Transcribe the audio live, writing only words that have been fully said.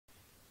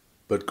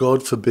But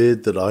God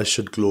forbid that I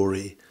should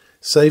glory,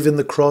 save in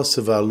the cross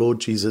of our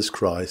Lord Jesus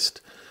Christ,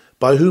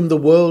 by whom the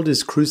world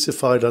is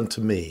crucified unto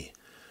me,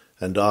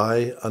 and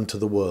I unto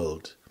the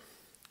world.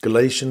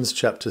 Galatians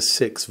chapter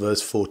 6,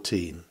 verse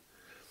 14.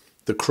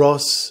 The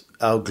cross,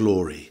 our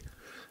glory.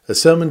 A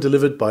sermon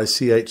delivered by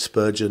C.H.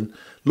 Spurgeon,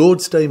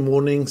 Lord's Day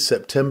morning,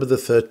 September the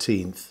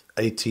 13th,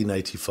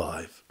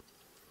 1885.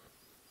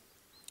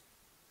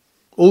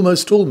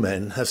 Almost all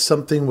men have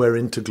something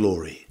wherein to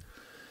glory.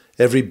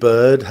 Every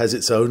bird has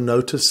its own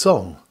note of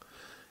song.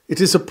 It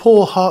is a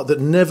poor heart that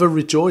never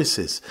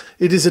rejoices.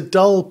 It is a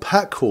dull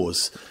pack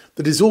horse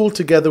that is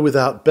altogether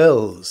without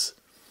bells.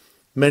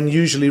 Men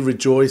usually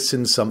rejoice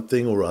in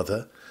something or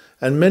other,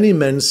 and many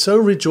men so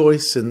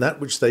rejoice in that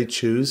which they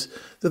choose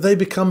that they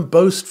become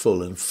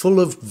boastful and full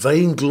of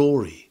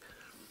vainglory.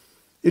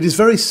 It is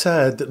very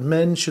sad that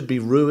men should be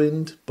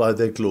ruined by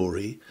their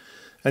glory,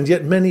 and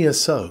yet many are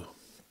so.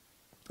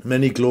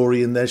 Many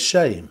glory in their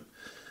shame,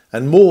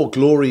 and more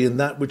glory in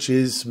that which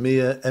is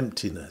mere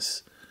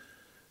emptiness.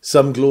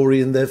 Some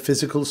glory in their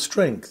physical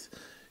strength,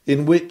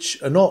 in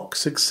which an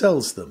ox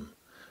excels them,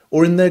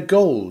 or in their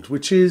gold,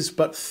 which is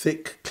but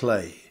thick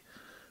clay,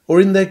 or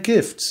in their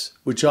gifts,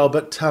 which are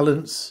but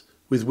talents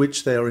with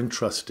which they are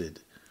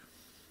entrusted.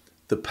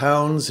 The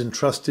pounds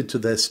entrusted to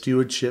their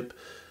stewardship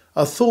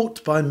are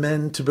thought by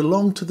men to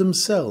belong to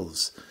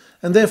themselves,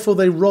 and therefore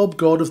they rob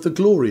God of the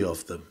glory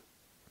of them.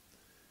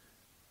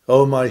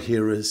 O my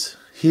hearers,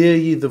 hear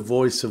ye the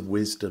voice of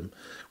wisdom,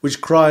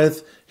 which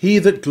crieth, He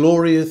that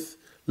glorieth,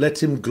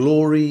 let him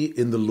glory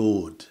in the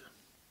Lord.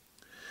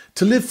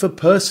 To live for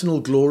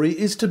personal glory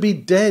is to be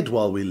dead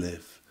while we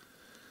live.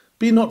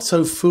 Be not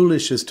so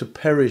foolish as to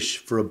perish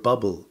for a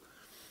bubble.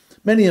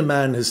 Many a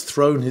man has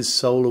thrown his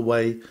soul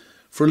away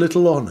for a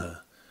little honour,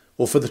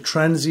 or for the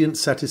transient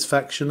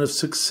satisfaction of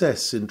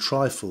success in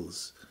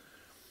trifles.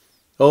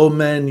 O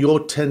men, your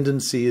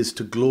tendency is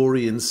to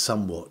glory in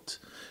somewhat.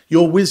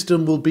 Your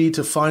wisdom will be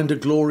to find a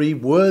glory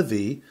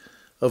worthy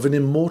of an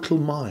immortal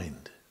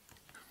mind.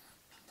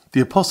 The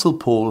Apostle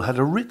Paul had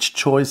a rich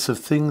choice of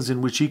things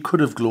in which he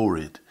could have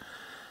gloried.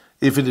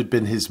 If it had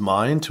been his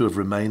mind to have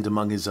remained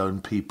among his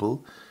own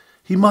people,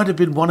 he might have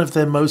been one of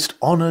their most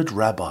honoured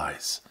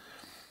rabbis.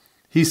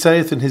 He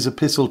saith in his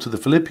epistle to the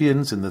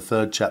Philippians in the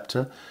 3rd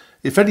chapter,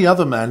 If any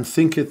other man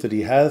thinketh that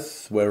he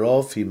hath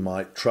whereof he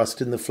might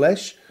trust in the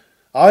flesh,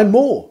 I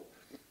more,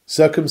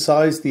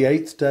 circumcised the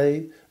 8th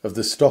day, of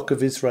the stock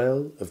of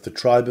Israel, of the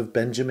tribe of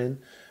Benjamin,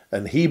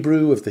 an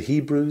Hebrew of the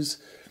Hebrews,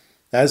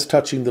 as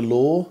touching the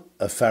law,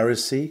 a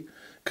Pharisee,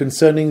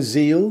 concerning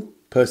zeal,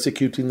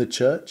 persecuting the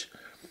church,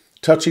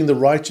 touching the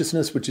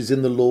righteousness which is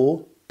in the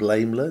law,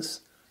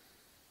 blameless.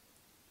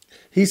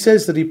 He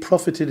says that he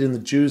profited in the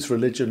Jews'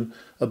 religion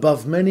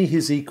above many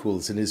his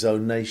equals in his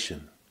own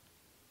nation,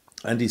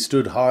 and he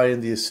stood high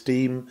in the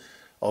esteem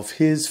of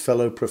his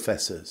fellow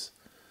professors.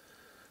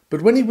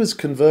 But when he was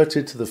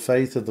converted to the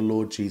faith of the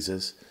Lord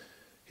Jesus,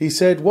 he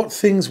said, What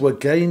things were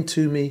gain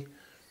to me,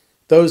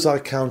 those I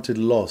counted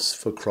loss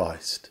for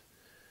Christ.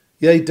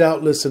 Yea,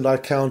 doubtless, and I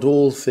count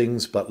all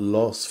things but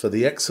loss for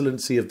the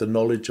excellency of the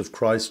knowledge of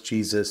Christ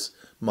Jesus,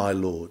 my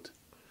Lord.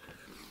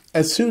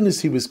 As soon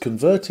as he was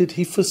converted,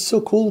 he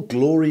forsook all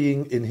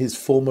glorying in his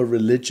former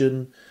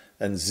religion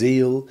and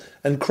zeal,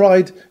 and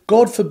cried,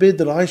 God forbid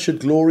that I should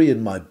glory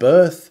in my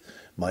birth,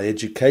 my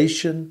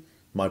education,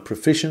 my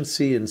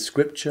proficiency in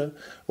Scripture,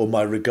 or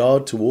my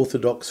regard to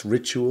orthodox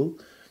ritual.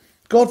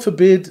 God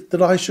forbid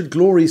that I should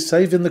glory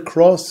save in the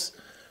cross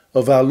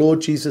of our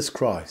Lord Jesus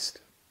Christ.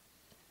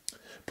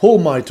 Paul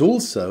might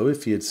also,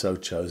 if he had so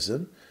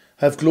chosen,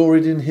 have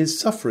gloried in his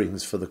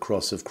sufferings for the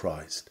cross of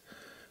Christ,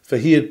 for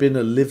he had been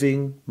a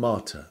living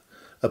martyr,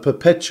 a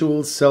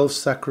perpetual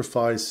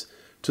self-sacrifice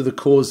to the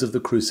cause of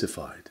the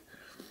crucified.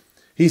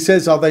 He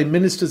says, Are they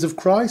ministers of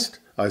Christ?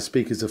 I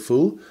speak as a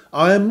fool.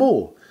 I am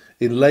more,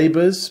 in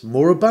labours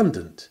more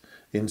abundant,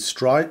 in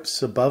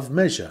stripes above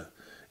measure,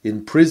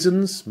 in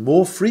prisons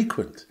more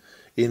frequent,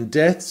 in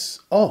deaths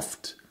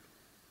oft.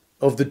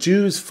 Of the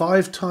Jews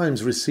 5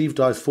 times received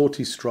I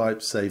 40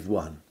 stripes save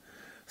one.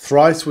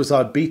 Thrice was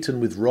I beaten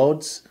with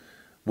rods,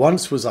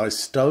 once was I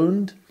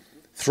stoned,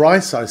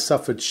 thrice I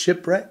suffered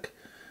shipwreck,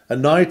 a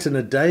night and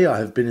a day I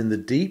have been in the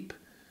deep,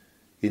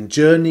 in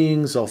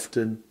journeyings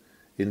often,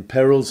 in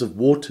perils of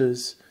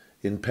waters,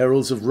 in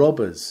perils of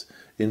robbers,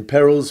 in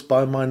perils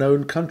by mine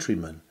own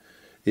countrymen,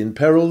 in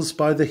perils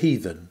by the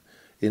heathen,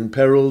 in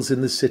perils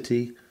in the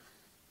city,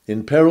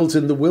 in perils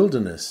in the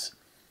wilderness,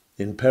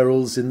 in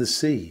perils in the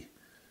sea,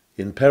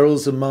 in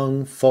perils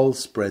among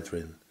false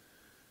brethren,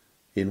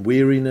 in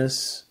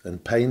weariness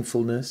and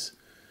painfulness,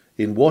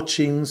 in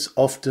watchings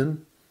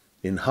often,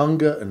 in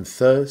hunger and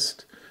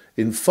thirst,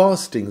 in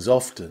fastings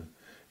often,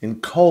 in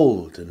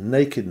cold and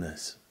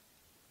nakedness.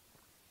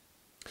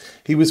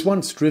 He was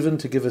once driven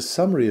to give a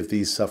summary of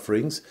these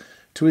sufferings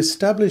to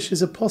establish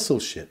his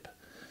apostleship,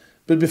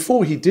 but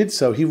before he did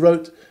so he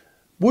wrote,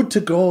 Would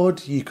to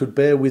God ye could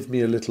bear with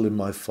me a little in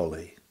my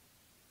folly.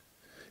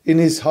 In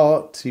his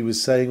heart he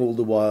was saying all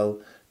the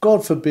while,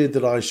 God forbid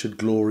that I should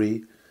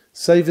glory,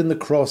 save in the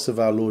cross of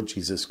our Lord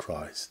Jesus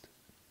Christ.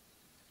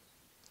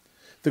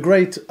 The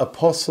great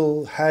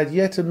apostle had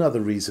yet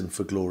another reason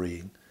for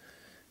glorying,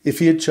 if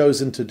he had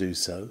chosen to do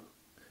so,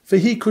 for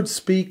he could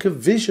speak of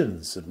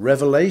visions and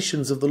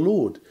revelations of the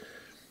Lord.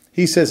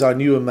 He says, I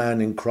knew a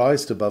man in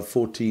Christ above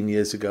 14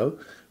 years ago,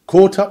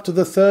 caught up to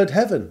the third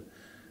heaven,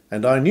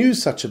 and I knew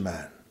such a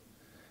man.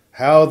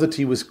 How that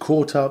he was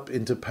caught up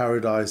into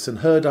paradise and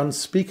heard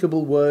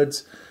unspeakable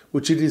words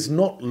which it is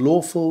not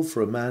lawful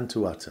for a man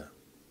to utter.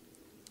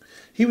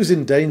 He was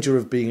in danger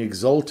of being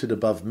exalted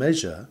above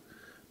measure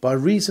by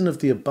reason of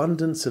the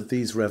abundance of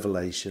these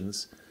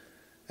revelations,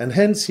 and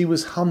hence he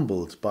was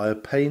humbled by a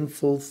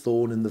painful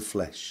thorn in the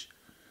flesh.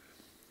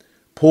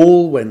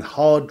 Paul, when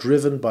hard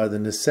driven by the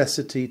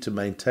necessity to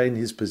maintain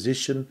his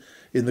position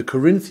in the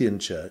Corinthian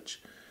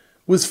church,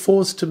 was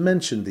forced to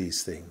mention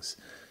these things,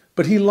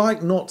 but he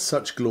liked not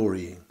such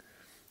glorying.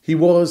 He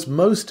was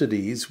most at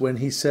ease when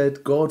he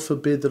said, God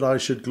forbid that I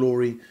should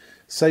glory,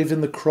 save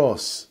in the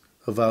cross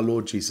of our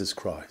Lord Jesus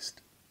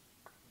Christ.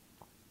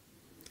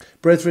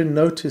 Brethren,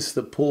 notice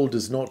that Paul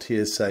does not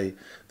here say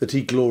that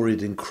he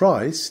gloried in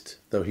Christ,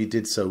 though he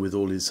did so with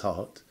all his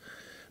heart,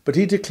 but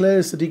he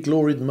declares that he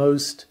gloried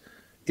most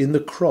in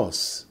the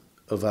cross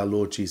of our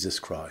Lord Jesus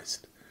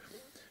Christ,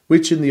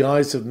 which in the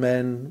eyes of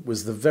men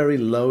was the very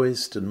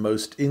lowest and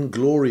most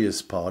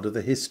inglorious part of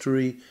the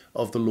history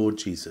of the Lord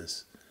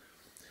Jesus.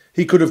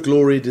 He could have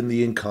gloried in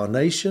the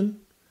incarnation.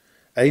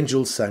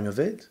 Angels sang of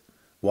it.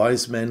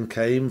 Wise men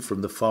came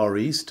from the far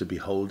east to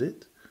behold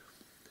it.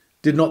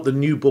 Did not the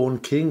newborn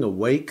king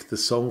awake the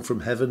song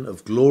from heaven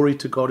of glory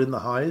to God in the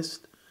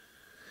highest?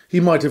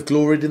 He might have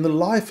gloried in the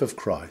life of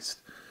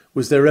Christ.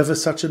 Was there ever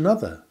such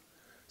another,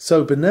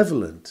 so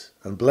benevolent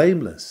and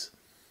blameless?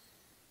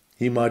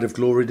 He might have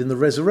gloried in the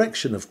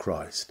resurrection of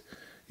Christ.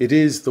 It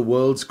is the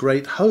world's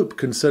great hope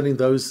concerning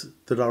those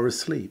that are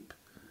asleep.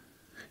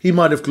 He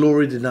might have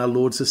gloried in our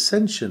Lord's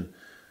ascension,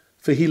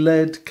 for he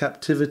led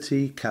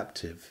captivity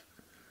captive,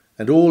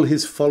 and all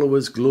his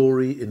followers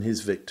glory in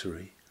his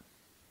victory.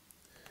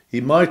 He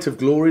might have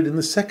gloried in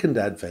the second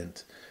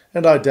advent,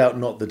 and I doubt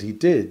not that he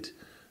did,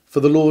 for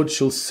the Lord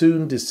shall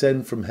soon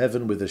descend from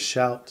heaven with a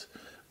shout,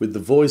 with the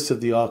voice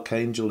of the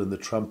archangel and the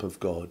trump of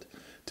God,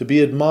 to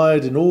be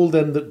admired in all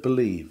them that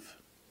believe.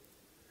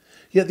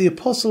 Yet the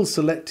apostle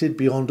selected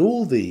beyond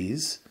all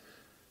these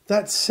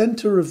that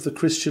centre of the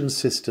Christian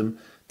system,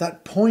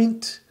 that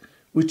point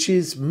which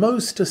is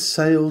most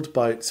assailed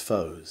by its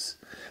foes,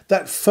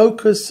 that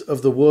focus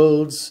of the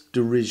world's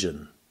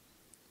derision,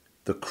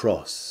 the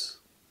cross.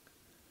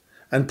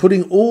 And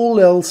putting all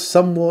else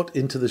somewhat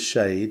into the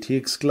shade, he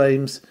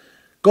exclaims,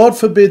 God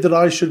forbid that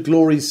I should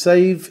glory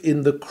save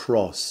in the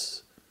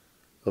cross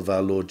of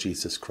our Lord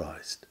Jesus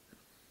Christ.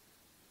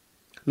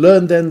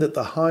 Learn then that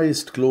the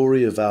highest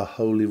glory of our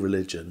holy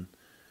religion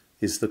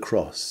is the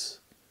cross.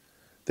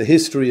 The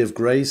history of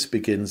grace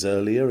begins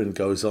earlier and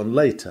goes on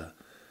later,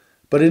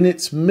 but in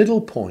its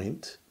middle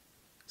point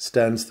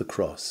stands the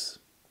cross.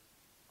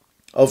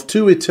 Of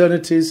two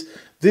eternities,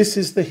 this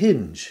is the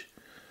hinge.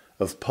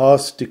 Of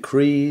past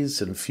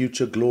decrees and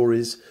future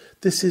glories,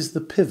 this is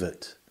the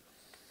pivot.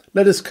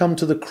 Let us come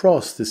to the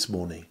cross this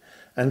morning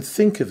and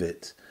think of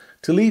it,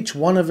 till each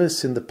one of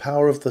us in the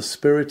power of the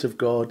Spirit of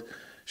God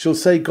shall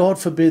say, God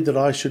forbid that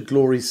I should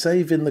glory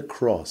save in the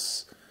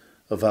cross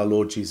of our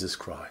Lord Jesus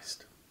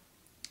Christ.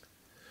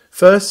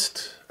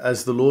 First,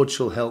 as the Lord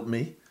shall help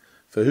me,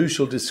 for who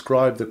shall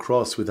describe the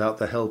cross without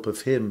the help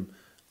of him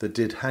that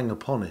did hang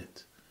upon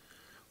it?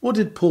 What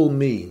did Paul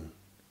mean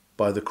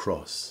by the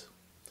cross?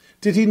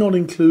 Did he not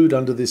include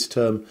under this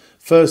term,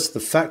 first, the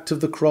fact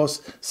of the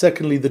cross,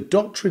 secondly, the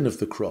doctrine of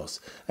the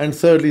cross, and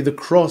thirdly, the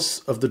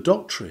cross of the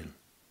doctrine?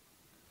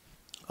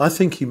 I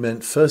think he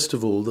meant, first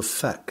of all, the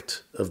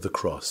fact of the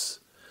cross.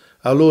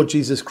 Our Lord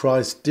Jesus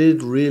Christ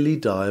did really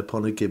die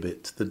upon a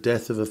gibbet, the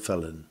death of a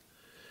felon.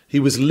 He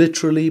was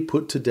literally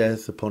put to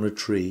death upon a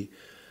tree,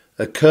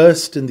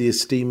 accursed in the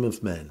esteem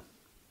of men.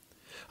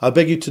 I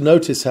beg you to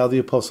notice how the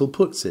apostle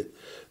puts it,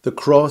 the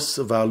cross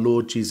of our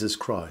Lord Jesus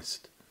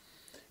Christ.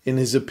 In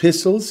his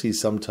epistles he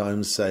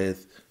sometimes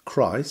saith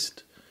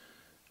Christ,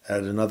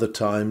 at another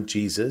time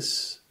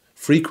Jesus,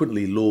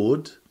 frequently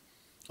Lord,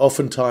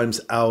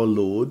 oftentimes our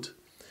Lord,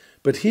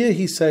 but here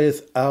he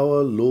saith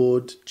our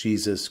Lord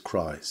Jesus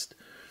Christ.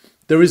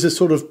 There is a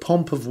sort of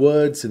pomp of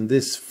words in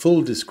this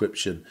full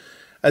description,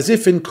 as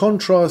if in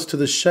contrast to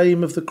the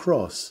shame of the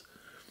cross.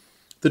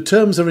 The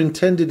terms are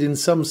intended in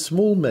some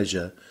small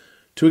measure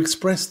to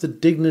express the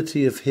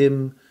dignity of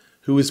him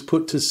who is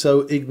put to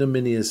so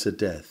ignominious a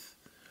death.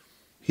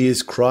 He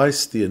is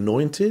Christ the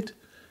Anointed,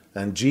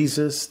 and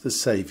Jesus the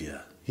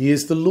Saviour. He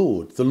is the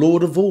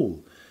Lord of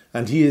all,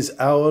 and he is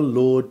our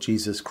Lord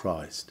Jesus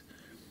Christ.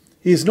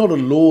 He is not a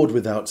Lord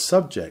without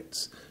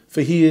subjects,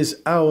 for he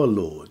is our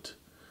Lord.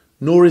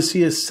 Nor is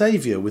he a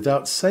Saviour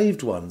without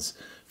saved ones,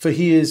 for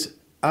he is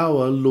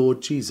our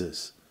Lord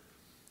Jesus.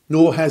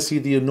 Nor has he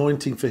the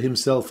anointing for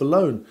himself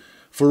alone,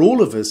 for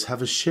all of us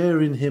have a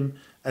share in him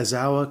as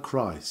our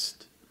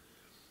Christ.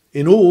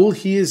 In all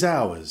he is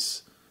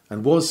ours,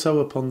 and was so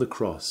upon the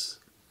cross.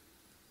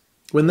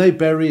 When they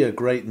bury a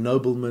great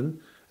nobleman,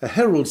 A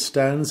herald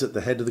stands at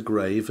the head of the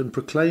grave and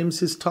proclaims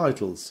his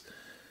titles.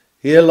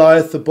 Here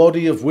lieth the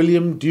body of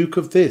William, Duke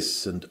of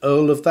this, and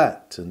Earl of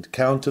that, and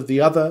Count of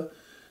the other,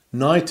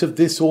 Knight of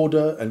this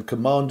order, and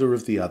Commander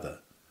of the other.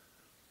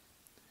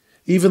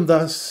 Even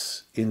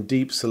thus, in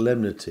deep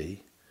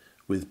solemnity,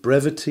 with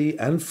brevity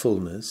and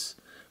fullness,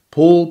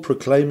 Paul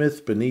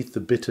proclaimeth beneath the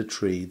bitter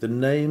tree the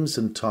names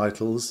and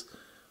titles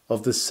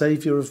of the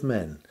Saviour of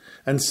men,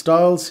 and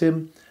styles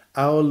him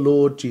our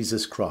Lord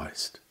Jesus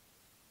Christ.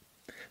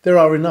 There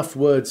are enough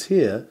words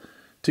here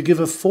to give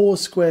a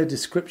foursquare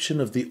description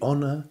of the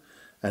honour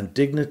and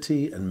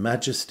dignity and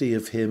majesty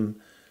of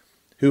him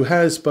who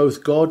has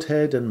both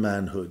Godhead and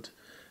manhood,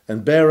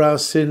 and bare our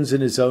sins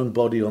in his own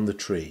body on the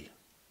tree.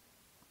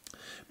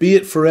 Be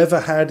it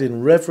forever had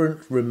in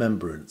reverent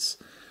remembrance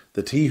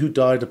that he who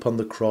died upon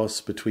the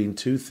cross between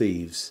two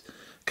thieves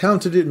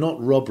counted it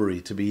not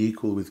robbery to be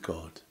equal with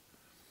God.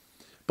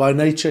 By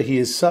nature he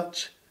is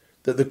such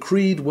that the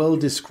Creed well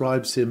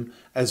describes him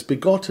as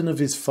begotten of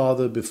his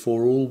Father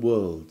before all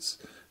worlds,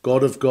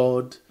 God of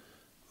God,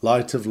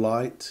 light of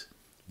light,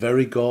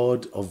 very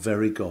God of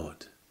very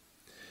God.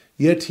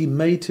 Yet he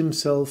made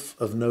himself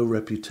of no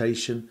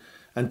reputation,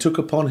 and took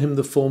upon him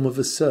the form of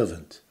a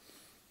servant,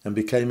 and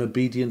became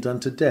obedient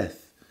unto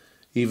death,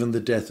 even the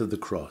death of the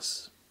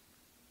cross.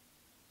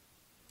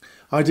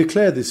 I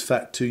declare this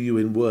fact to you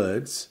in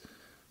words,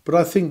 but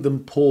I think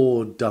them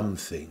poor, dumb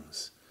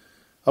things.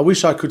 I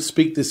wish I could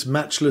speak this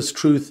matchless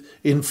truth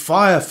in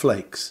fire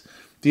flakes.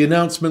 The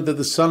announcement that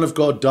the Son of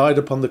God died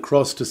upon the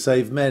cross to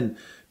save men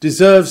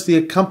deserves the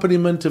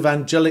accompaniment of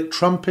angelic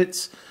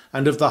trumpets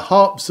and of the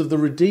harps of the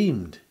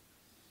redeemed.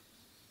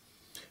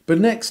 But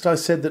next I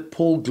said that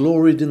Paul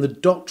gloried in the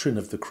doctrine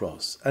of the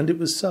cross, and it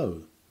was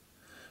so.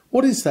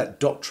 What is that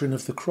doctrine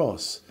of the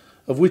cross,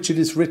 of which it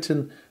is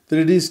written that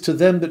it is to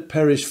them that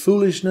perish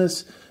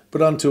foolishness,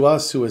 but unto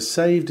us who are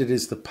saved it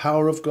is the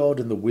power of God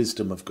and the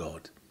wisdom of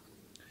God?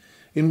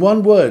 In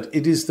one word,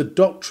 it is the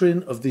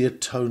doctrine of the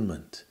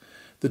atonement,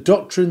 the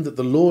doctrine that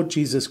the Lord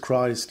Jesus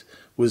Christ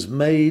was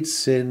made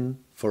sin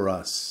for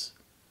us,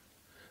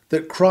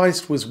 that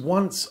Christ was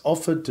once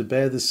offered to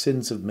bear the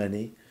sins of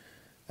many,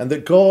 and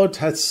that God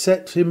hath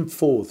set him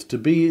forth to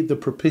be the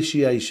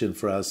propitiation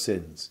for our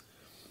sins.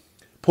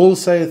 Paul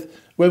saith,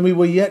 when we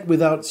were yet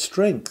without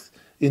strength,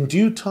 in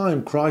due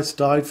time Christ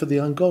died for the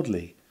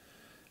ungodly.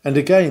 And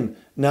again,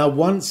 now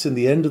once in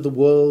the end of the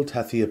world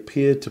hath he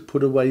appeared to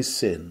put away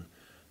sin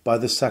by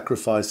the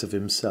sacrifice of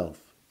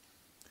himself.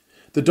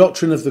 The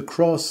doctrine of the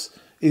cross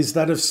is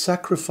that of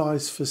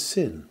sacrifice for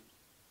sin.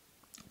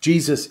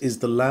 Jesus is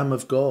the Lamb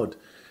of God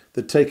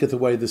that taketh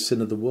away the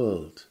sin of the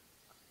world.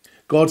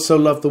 God so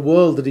loved the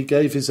world that he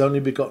gave his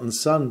only begotten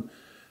Son,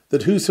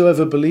 that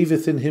whosoever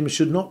believeth in him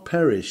should not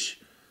perish,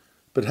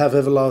 but have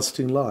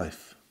everlasting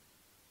life.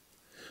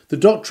 The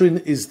doctrine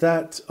is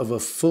that of a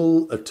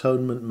full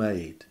atonement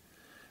made,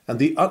 and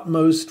the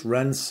utmost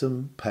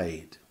ransom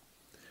paid.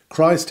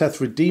 Christ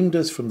hath redeemed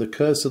us from the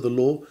curse of the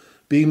law,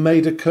 being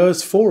made a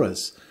curse for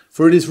us.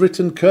 For it is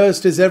written,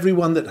 Cursed is every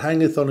one that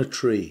hangeth on a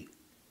tree.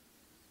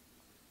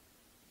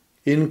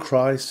 In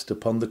Christ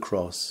upon the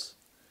cross,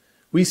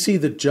 we see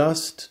the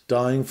just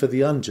dying for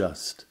the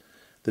unjust,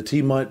 that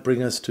he might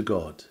bring us to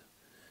God,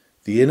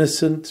 the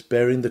innocent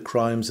bearing the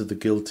crimes of the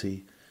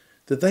guilty,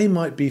 that they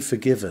might be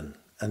forgiven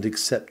and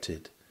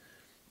accepted.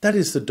 That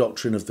is the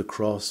doctrine of the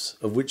cross,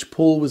 of which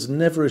Paul was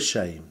never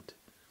ashamed.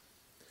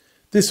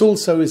 This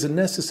also is a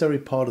necessary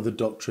part of the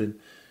doctrine,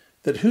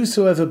 that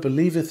whosoever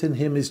believeth in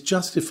him is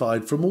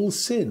justified from all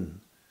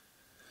sin,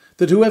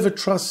 that whoever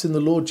trusts in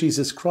the Lord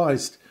Jesus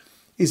Christ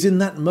is in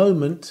that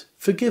moment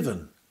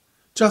forgiven,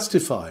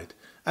 justified,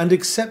 and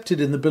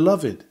accepted in the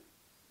Beloved.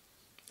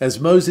 As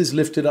Moses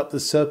lifted up the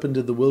serpent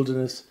in the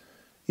wilderness,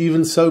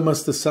 even so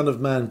must the Son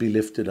of Man be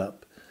lifted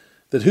up,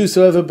 that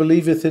whosoever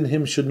believeth in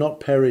him should not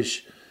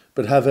perish,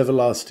 but have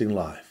everlasting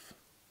life.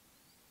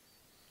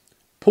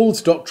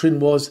 Paul's doctrine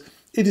was,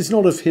 It is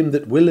not of him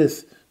that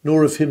willeth,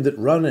 nor of him that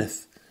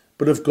runneth,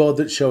 but of God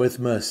that showeth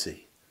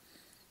mercy.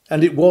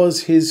 And it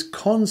was his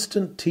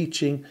constant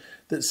teaching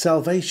that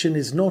salvation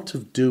is not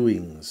of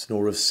doings,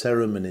 nor of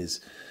ceremonies,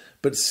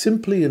 but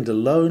simply and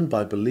alone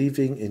by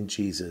believing in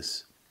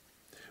Jesus.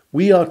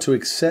 We are to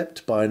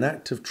accept by an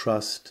act of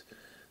trust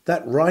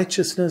that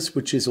righteousness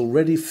which is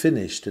already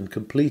finished and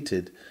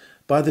completed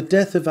by the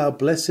death of our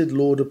blessed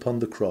Lord upon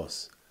the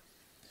cross.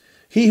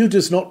 He who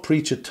does not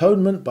preach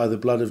atonement by the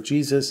blood of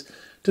Jesus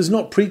does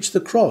not preach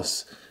the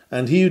cross,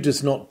 and he who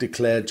does not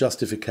declare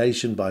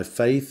justification by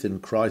faith in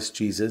Christ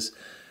Jesus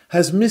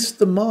has missed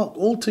the mark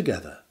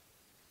altogether.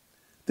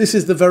 This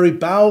is the very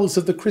bowels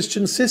of the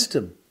Christian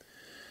system.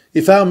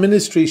 If our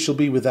ministry shall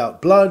be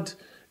without blood,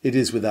 it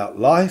is without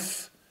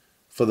life,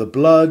 for the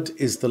blood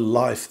is the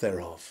life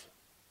thereof.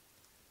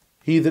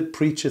 He that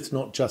preacheth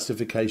not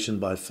justification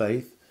by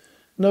faith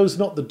knows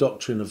not the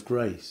doctrine of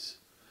grace.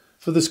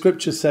 For the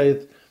Scripture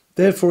saith,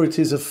 Therefore it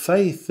is of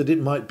faith that it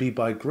might be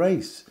by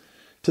grace,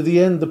 to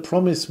the end the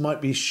promise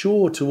might be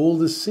sure to all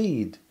the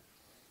seed.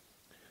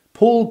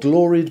 Paul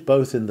gloried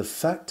both in the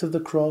fact of the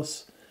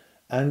cross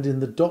and in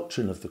the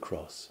doctrine of the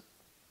cross.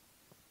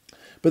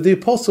 But the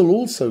apostle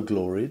also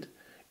gloried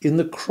in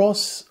the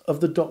cross of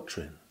the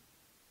doctrine.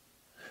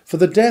 For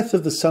the death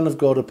of the Son of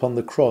God upon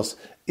the cross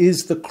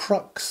is the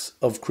crux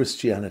of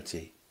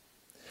Christianity.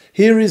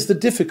 Here is the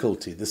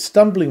difficulty, the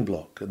stumbling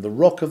block, and the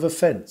rock of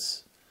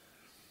offence.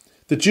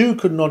 The Jew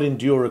could not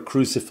endure a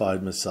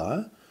crucified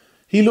Messiah.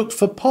 He looked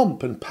for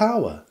pomp and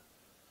power.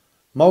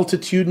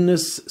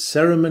 Multitudinous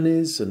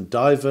ceremonies and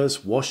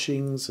diverse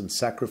washings and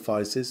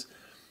sacrifices,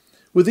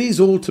 were these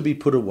all to be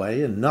put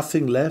away and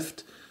nothing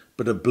left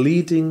but a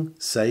bleeding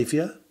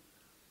Saviour?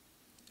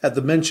 At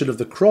the mention of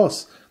the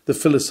cross, the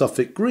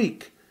philosophic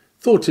Greek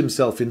thought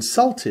himself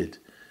insulted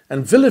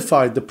and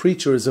vilified the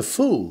preacher as a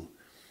fool.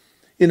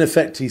 In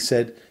effect, he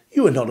said,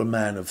 "You are not a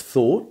man of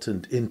thought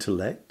and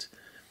intellect.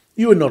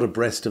 You are not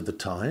abreast of the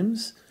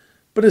times,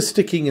 but are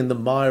sticking in the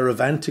mire of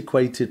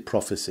antiquated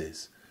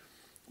prophecies.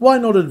 Why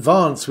not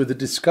advance with the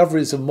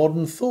discoveries of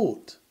modern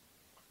thought?"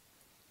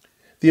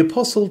 The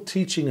apostle,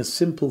 teaching a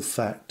simple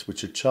fact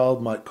which a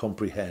child might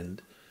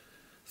comprehend,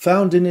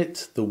 found in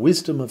it the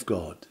wisdom of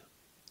God.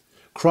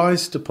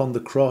 Christ upon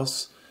the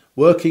cross,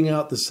 working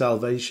out the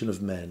salvation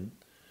of men,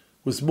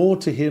 was more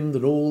to him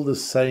than all the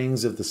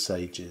sayings of the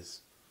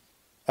sages.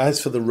 As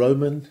for the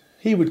Roman,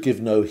 he would give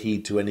no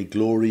heed to any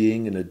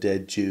glorying in a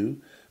dead Jew,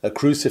 a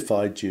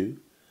crucified Jew.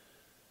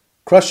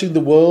 Crushing the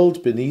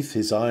world beneath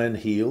his iron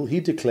heel, he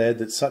declared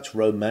that such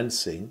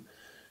romancing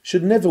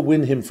should never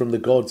win him from the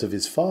gods of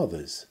his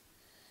fathers.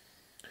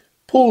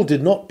 Paul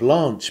did not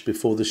blanch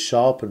before the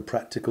sharp and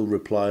practical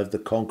reply of the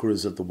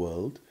conquerors of the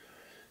world.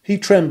 He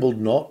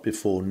trembled not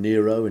before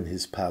Nero in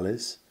his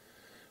palace.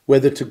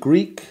 Whether to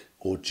Greek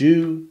or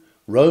Jew,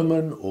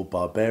 Roman or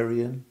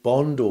barbarian,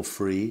 bond or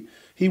free,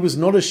 he was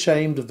not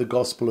ashamed of the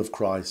gospel of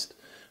Christ,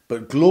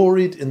 but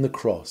gloried in the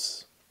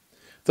cross.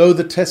 Though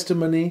the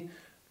testimony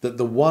that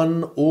the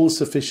one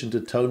all-sufficient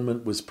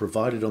atonement was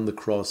provided on the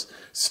cross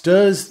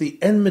stirs the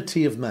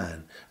enmity of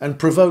man and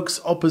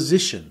provokes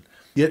opposition,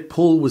 yet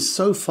Paul was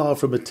so far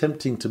from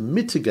attempting to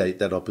mitigate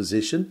that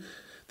opposition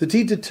that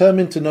he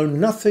determined to know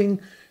nothing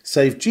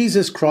save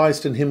Jesus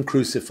Christ and him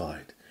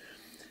crucified.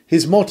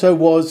 His motto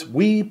was,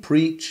 "We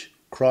preach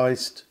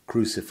Christ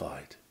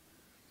crucified."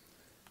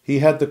 He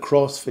had the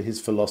cross for his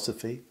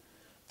philosophy,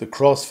 the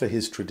cross for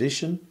his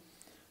tradition,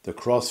 the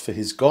cross for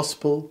his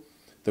gospel,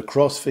 the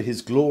cross for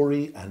his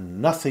glory, and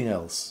nothing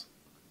else.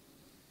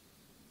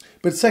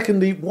 But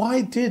secondly,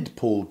 why did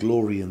Paul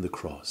glory in the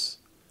cross?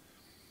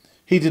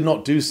 He did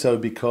not do so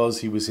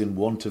because he was in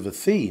want of a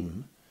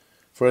theme,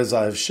 for as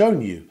I have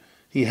shown you,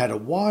 he had a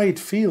wide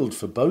field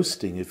for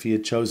boasting if he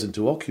had chosen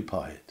to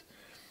occupy it.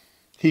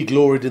 He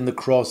gloried in the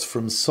cross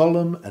from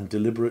solemn and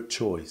deliberate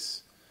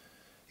choice.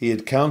 He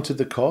had counted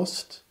the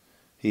cost,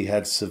 he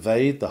had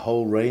surveyed the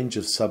whole range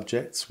of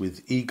subjects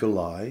with eagle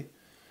eye,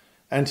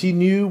 and he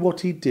knew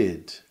what he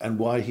did and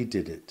why he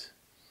did it.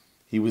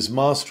 He was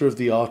master of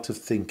the art of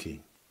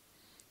thinking.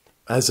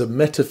 As a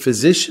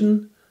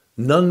metaphysician,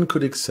 none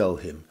could excel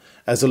him.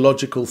 As a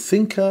logical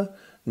thinker,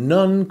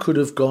 none could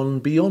have gone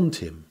beyond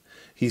him.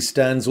 He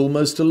stands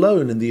almost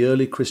alone in the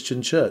early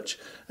Christian church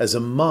as a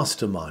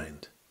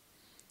mastermind.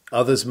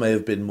 Others may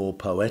have been more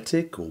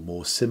poetic or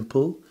more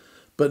simple,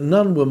 but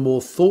none were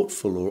more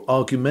thoughtful or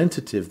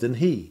argumentative than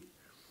he.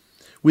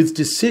 With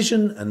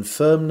decision and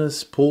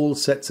firmness, Paul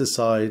sets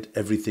aside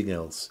everything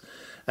else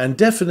and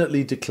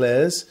definitely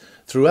declares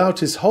throughout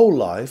his whole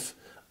life,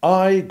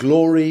 "I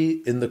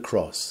glory in the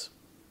cross."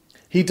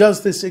 He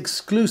does this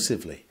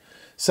exclusively,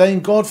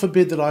 saying, "God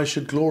forbid that I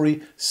should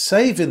glory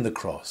save in the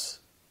cross."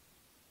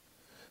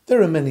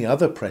 There are many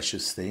other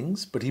precious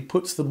things, but he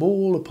puts them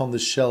all upon the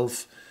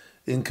shelf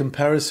in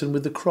comparison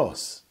with the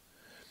cross.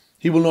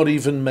 He will not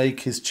even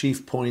make his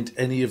chief point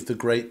any of the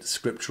great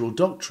scriptural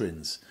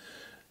doctrines,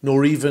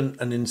 nor even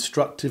an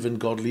instructive and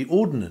godly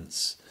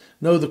ordinance.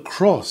 No, the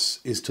cross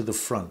is to the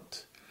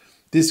front.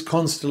 This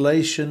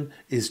constellation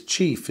is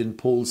chief in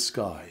Paul's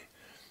sky.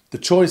 The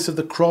choice of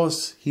the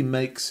cross he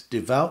makes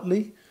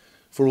devoutly,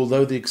 for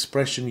although the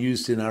expression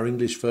used in our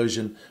English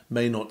version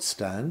may not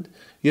stand,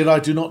 yet I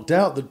do not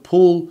doubt that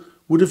Paul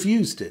would have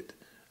used it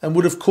and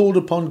would have called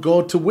upon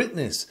God to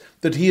witness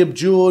that he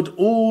abjured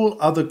all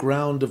other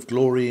ground of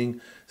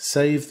glorying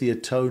save the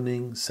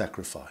atoning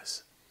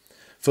sacrifice.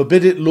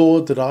 "Forbid it,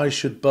 Lord, that I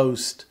should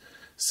boast,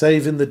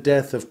 save in the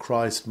death of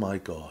Christ my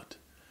God.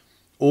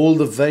 All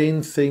the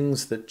vain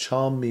things that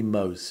charm me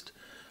most,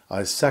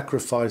 I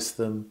sacrifice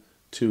them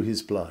to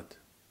his blood."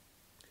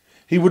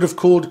 He would have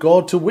called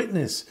God to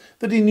witness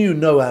that he knew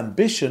no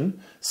ambition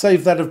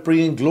save that of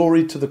bringing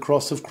glory to the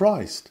cross of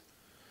Christ.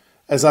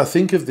 As I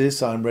think of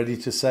this, I am ready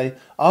to say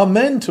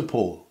Amen to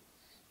Paul,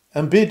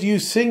 and bid you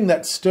sing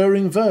that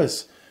stirring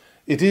verse.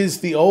 It is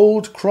the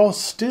old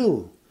cross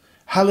still.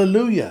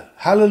 Hallelujah,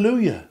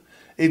 hallelujah.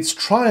 Its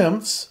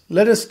triumphs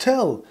let us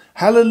tell.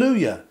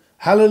 Hallelujah,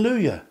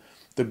 hallelujah.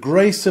 The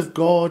grace of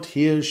God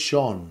here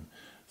shone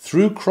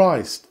through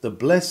Christ, the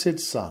blessed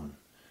Son,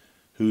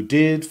 who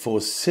did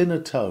for sin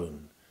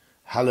atone.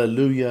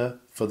 Hallelujah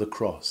for the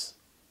cross.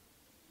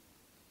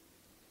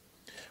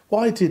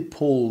 Why did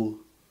Paul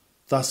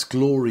thus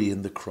glory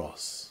in the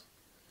cross?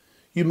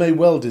 You may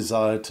well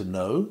desire to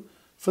know,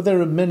 for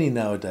there are many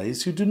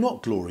nowadays who do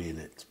not glory in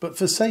it, but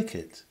forsake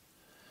it.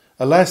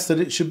 Alas, that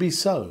it should be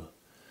so.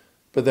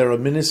 But there are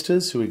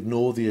ministers who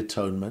ignore the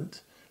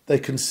atonement, they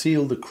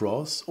conceal the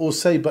cross, or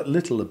say but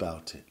little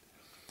about it.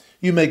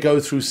 You may go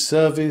through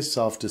service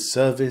after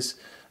service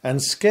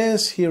and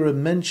scarce hear a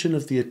mention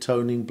of the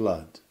atoning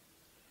blood.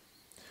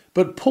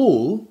 But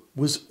Paul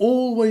was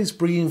always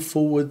bringing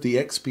forward the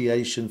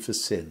expiation for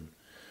sin.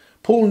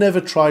 Paul never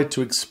tried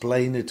to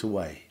explain it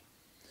away.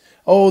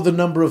 Oh, the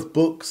number of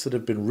books that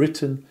have been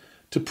written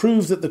to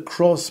prove that the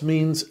cross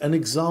means an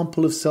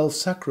example of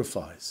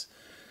self-sacrifice,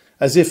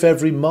 as if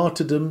every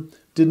martyrdom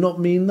did not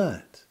mean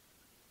that.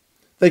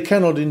 They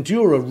cannot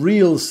endure a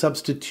real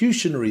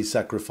substitutionary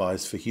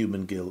sacrifice for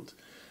human guilt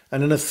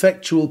and an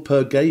effectual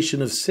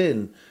purgation of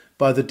sin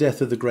by the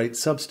death of the great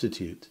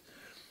substitute.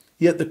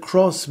 Yet the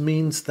cross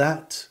means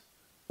that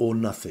or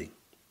nothing.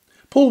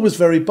 Paul was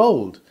very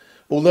bold.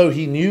 Although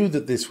he knew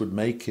that this would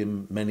make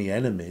him many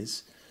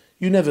enemies,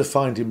 you never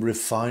find him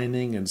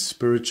refining and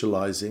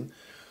spiritualizing.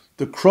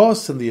 The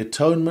cross and the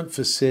atonement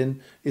for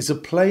sin is a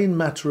plain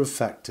matter of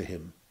fact to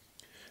him.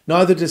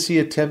 Neither does he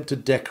attempt to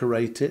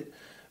decorate it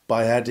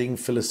by adding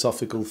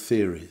philosophical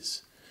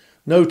theories.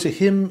 No, to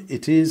him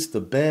it is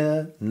the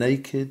bare,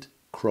 naked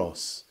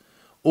cross,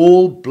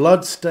 all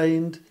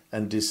blood-stained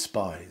and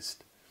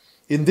despised.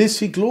 In this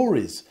he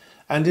glories,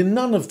 and in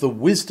none of the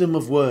wisdom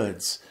of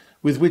words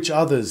with which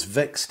others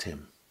vexed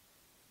him.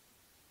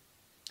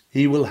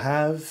 He will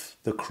have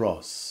the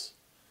cross,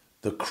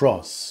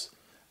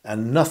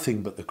 and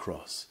nothing but the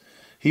cross.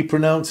 He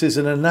pronounces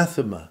an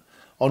anathema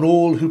on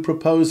all who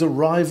propose a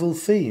rival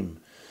theme.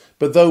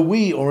 But though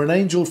we or an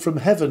angel from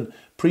heaven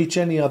preach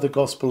any other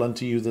gospel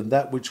unto you than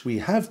that which we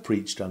have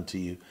preached unto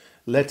you,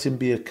 let him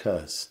be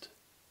accursed.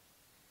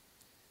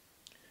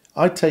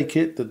 I take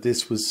it that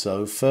this was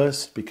so,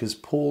 first because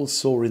Paul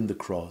saw in the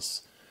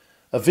cross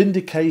a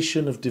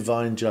vindication of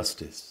divine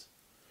justice.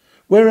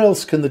 Where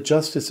else can the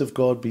justice of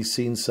God be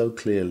seen so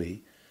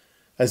clearly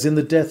as in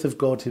the death of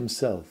God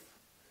himself,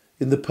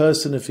 in the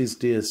person of his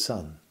dear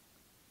Son?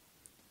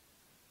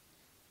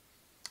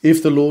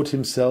 If the Lord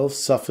himself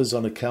suffers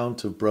on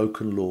account of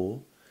broken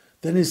law,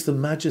 then is the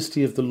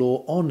majesty of the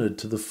law honoured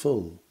to the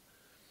full.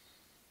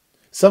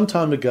 Some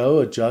time ago,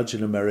 a judge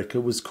in America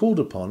was called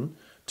upon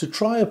to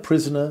try a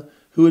prisoner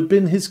who had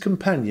been his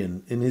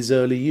companion in his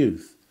early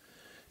youth.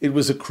 It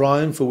was a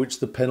crime for which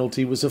the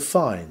penalty was a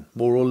fine,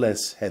 more or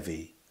less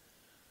heavy.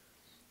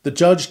 The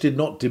judge did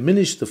not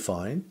diminish the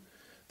fine.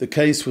 The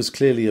case was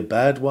clearly a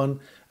bad one,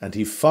 and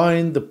he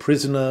fined the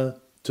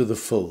prisoner to the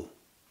full.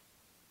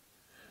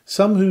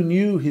 Some who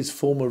knew his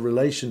former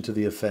relation to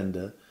the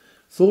offender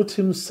thought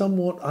him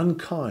somewhat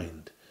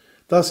unkind,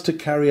 thus to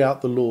carry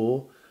out the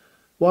law,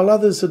 while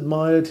others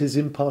admired his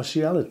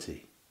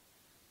impartiality.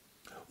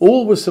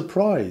 All were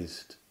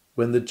surprised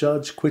when the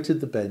judge quitted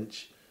the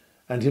bench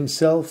and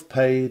himself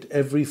paid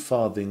every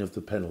farthing of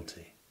the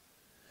penalty.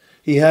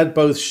 He had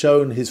both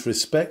shown his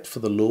respect for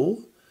the law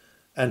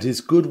and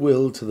his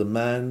goodwill to the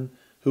man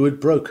who had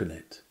broken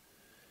it.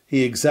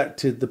 He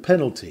exacted the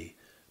penalty,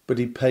 but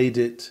he paid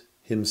it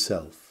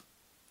himself.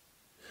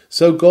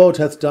 So God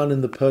hath done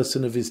in the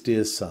person of his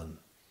dear Son.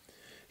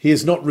 He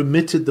has not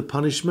remitted the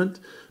punishment,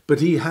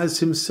 but he has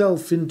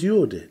himself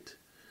endured it.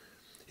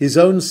 His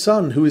own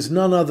Son, who is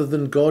none other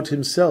than God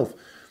himself,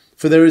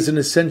 for there is an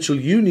essential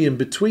union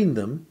between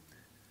them,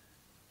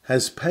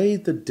 has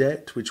paid the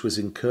debt which was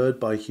incurred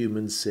by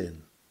human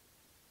sin.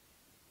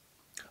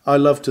 I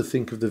love to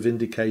think of the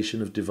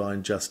vindication of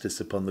divine justice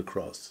upon the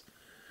cross.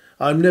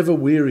 I am never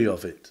weary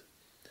of it.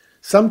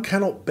 Some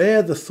cannot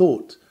bear the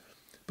thought,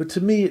 but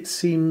to me it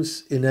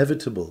seems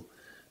inevitable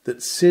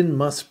that sin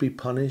must be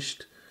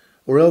punished,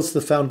 or else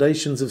the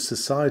foundations of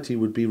society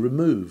would be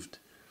removed.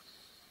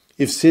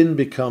 If sin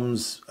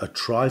becomes a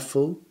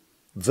trifle,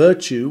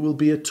 virtue will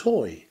be a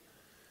toy.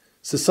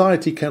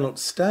 Society cannot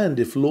stand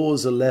if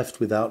laws are left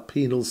without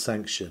penal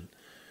sanction,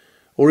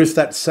 or if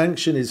that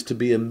sanction is to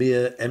be a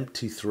mere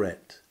empty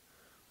threat.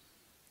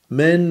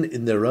 Men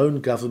in their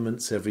own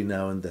governments every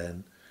now and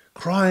then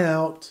cry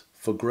out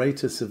for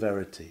greater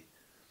severity.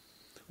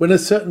 When a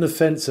certain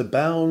offence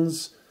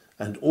abounds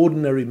and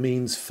ordinary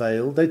means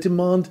fail, they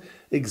demand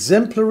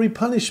exemplary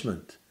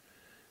punishment,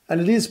 and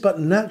it is but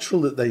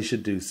natural that they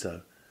should do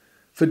so.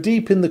 For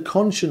deep in the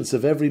conscience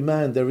of every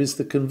man there is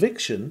the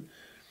conviction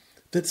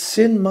that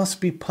sin must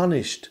be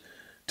punished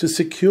to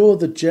secure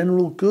the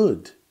general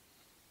good.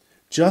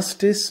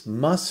 Justice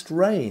must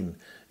reign,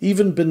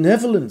 even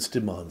benevolence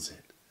demands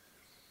it.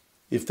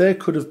 If there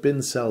could have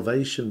been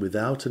salvation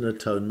without an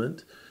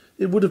atonement,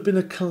 it would have been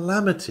a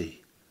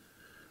calamity.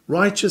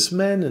 Righteous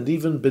men and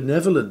even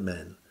benevolent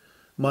men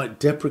might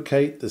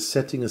deprecate the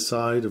setting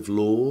aside of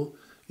law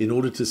in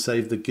order to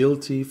save the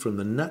guilty from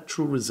the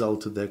natural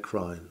result of their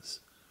crimes.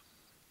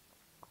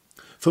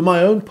 For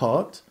my own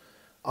part,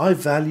 I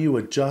value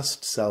a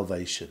just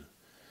salvation.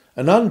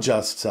 An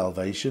unjust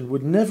salvation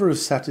would never have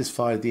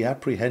satisfied the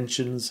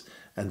apprehensions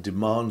and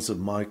demands of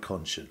my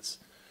conscience.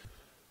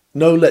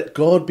 No, let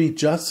God be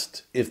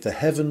just if the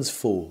heavens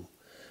fall.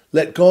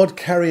 Let God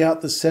carry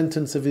out the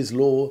sentence of his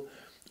law,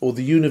 or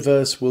the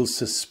universe will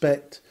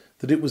suspect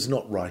that it was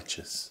not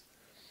righteous.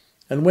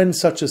 And when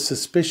such a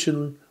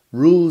suspicion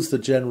rules the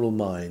general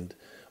mind,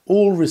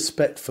 all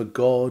respect for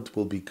God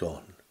will be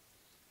gone.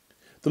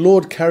 The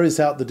Lord carries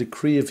out the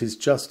decree of his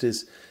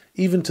justice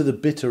even to the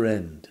bitter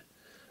end,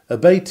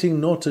 abating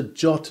not a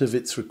jot of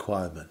its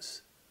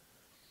requirements.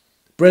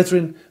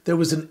 Brethren, there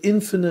was an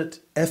infinite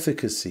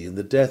efficacy in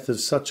the death of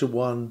such a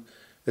one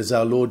as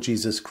our Lord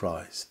Jesus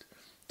Christ,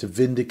 to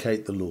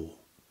vindicate the law.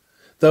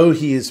 Though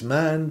he is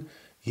man,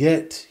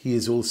 yet he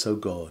is also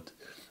God,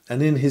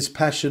 and in his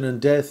passion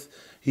and death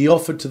he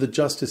offered to the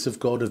justice of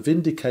God a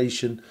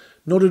vindication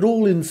not at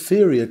all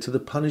inferior to the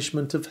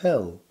punishment of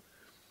hell.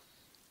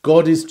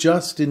 God is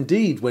just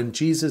indeed when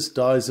Jesus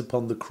dies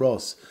upon the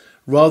cross,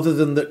 rather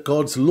than that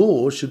God's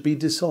law should be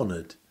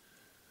dishonoured.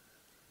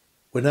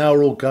 When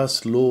our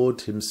august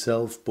Lord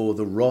himself bore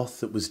the wrath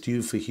that was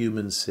due for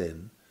human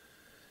sin,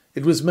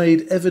 it was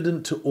made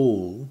evident to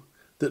all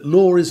that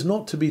law is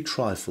not to be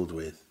trifled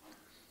with.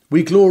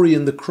 We glory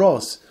in the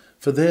cross,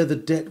 for there the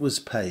debt was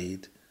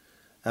paid,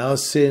 our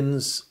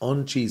sins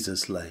on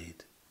Jesus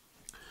laid.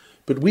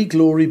 But we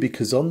glory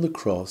because on the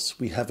cross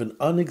we have an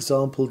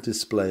unexampled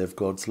display of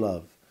God's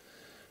love.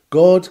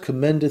 God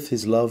commendeth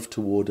his love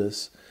toward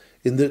us,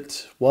 in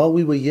that while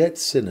we were yet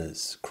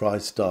sinners,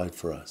 Christ died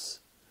for us.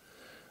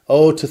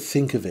 Oh, to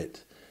think of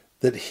it,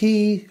 that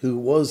he who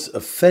was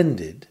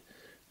offended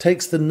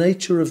takes the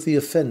nature of the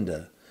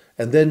offender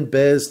and then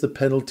bears the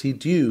penalty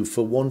due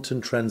for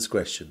wanton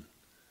transgression.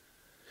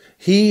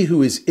 He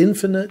who is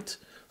infinite,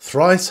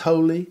 thrice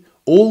holy,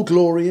 all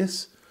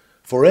glorious,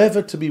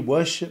 forever to be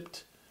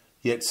worshipped,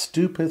 yet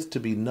stoopeth to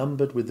be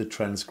numbered with the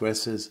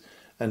transgressors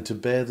and to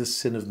bear the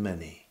sin of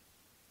many.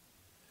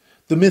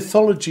 The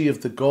mythology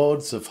of the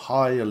gods of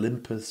high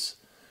Olympus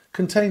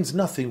contains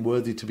nothing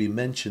worthy to be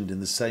mentioned in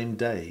the same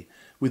day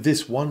with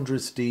this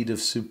wondrous deed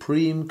of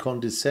supreme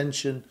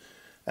condescension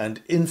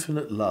and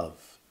infinite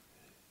love.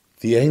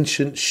 The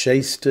ancient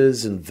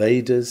Shastras and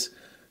Vedas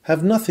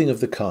have nothing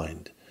of the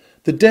kind.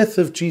 The death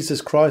of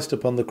Jesus Christ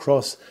upon the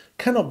cross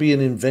cannot be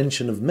an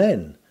invention of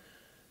men.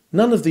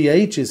 None of the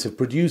ages have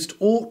produced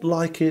aught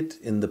like it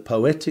in the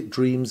poetic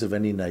dreams of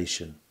any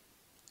nation.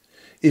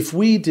 If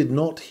we did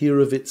not hear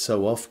of it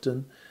so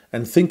often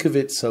and think of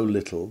it so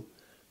little,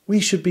 we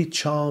should be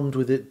charmed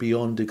with it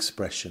beyond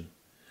expression.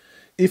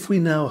 If we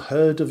now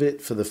heard of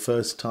it for the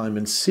first time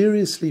and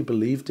seriously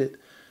believed it,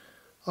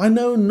 I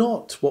know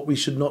not what we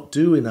should not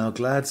do in our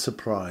glad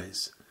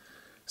surprise.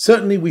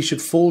 Certainly we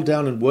should fall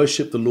down and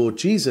worship the Lord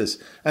Jesus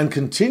and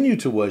continue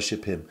to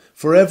worship him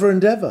forever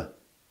and ever.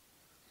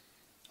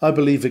 I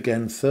believe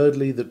again,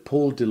 thirdly, that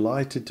Paul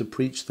delighted to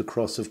preach the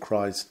cross of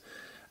Christ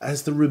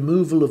as the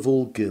removal of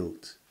all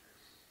guilt.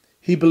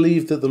 He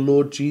believed that the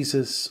Lord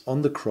Jesus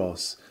on the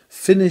cross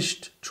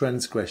finished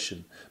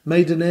transgression,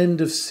 made an end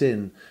of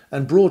sin,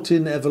 and brought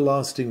in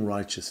everlasting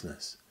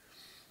righteousness.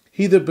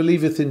 He that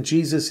believeth in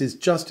Jesus is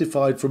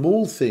justified from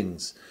all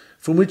things,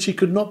 from which he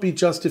could not be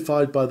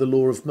justified by the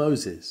law of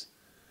Moses.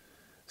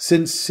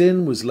 Since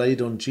sin was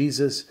laid on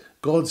Jesus,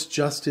 God's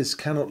justice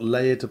cannot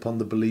lay it upon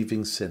the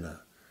believing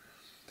sinner.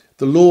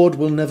 The Lord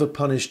will never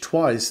punish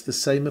twice the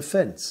same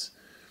offence.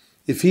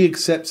 If he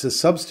accepts a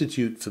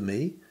substitute for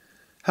me,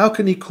 how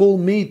can he call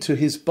me to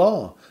his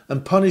bar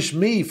and punish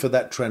me for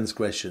that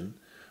transgression,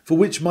 for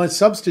which my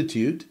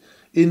substitute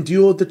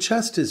endured the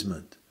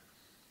chastisement?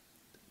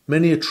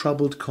 Many a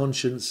troubled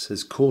conscience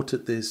has caught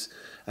at this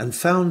and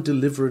found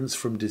deliverance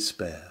from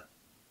despair.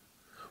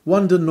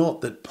 Wonder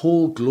not that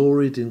Paul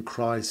gloried in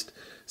Christ,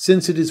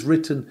 since it is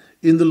written,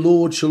 "In the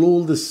Lord shall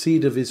all the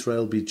seed of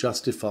Israel be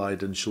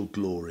justified and shall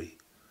glory."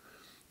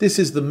 This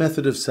is the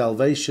method of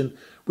salvation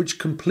which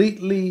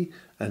completely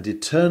and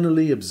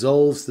eternally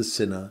absolves the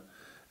sinner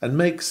and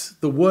makes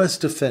the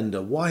worst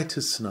offender white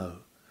as snow.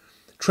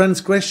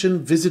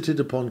 Transgression visited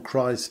upon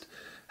Christ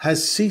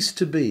has ceased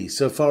to be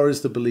so far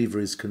as the believer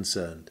is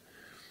concerned.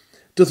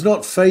 Doth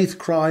not faith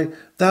cry,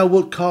 "Thou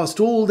wilt cast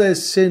all their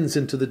sins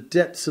into the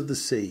depths of the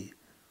sea"?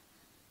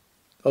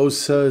 Oh,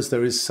 sirs,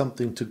 there is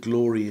something to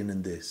glory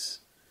in this.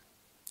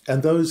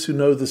 And those who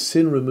know the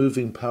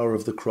sin-removing power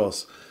of the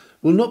cross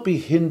will not be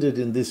hindered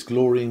in this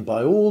glorying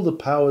by all the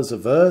powers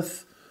of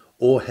earth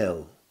or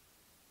hell.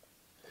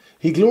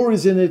 He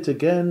glories in it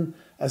again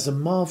as a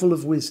marvel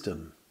of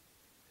wisdom.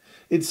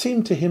 It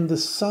seemed to him the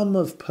sum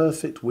of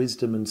perfect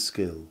wisdom and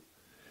skill.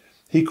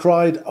 He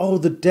cried, "Oh,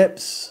 the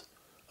depths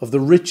of the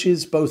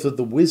riches both of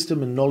the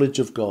wisdom and knowledge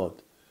of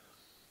God."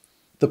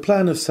 The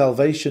plan of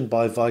salvation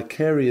by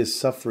vicarious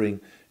suffering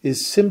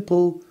is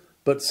simple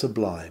but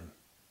sublime.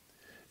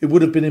 It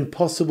would have been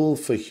impossible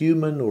for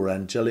human or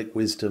angelic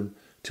wisdom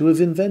to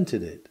have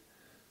invented it.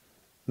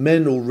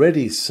 Men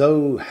already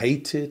so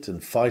hate it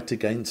and fight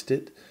against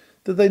it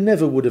that they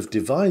never would have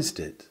devised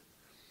it.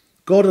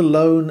 God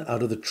alone,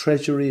 out of the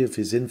treasury of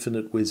his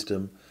infinite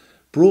wisdom,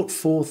 brought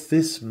forth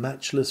this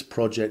matchless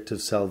project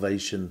of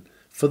salvation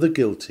for the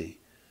guilty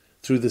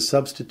through the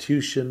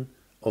substitution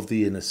of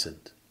the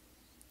innocent.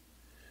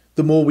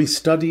 The more we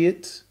study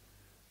it,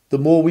 the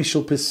more we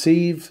shall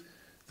perceive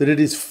that it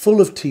is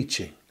full of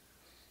teaching.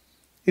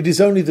 It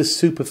is only the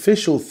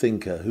superficial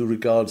thinker who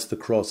regards the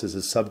cross as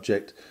a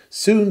subject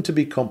soon to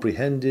be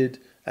comprehended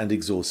and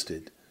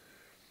exhausted.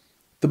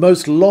 The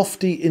most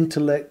lofty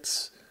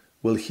intellects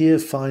will here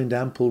find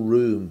ample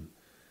room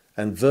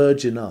and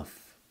verge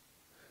enough.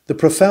 The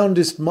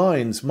profoundest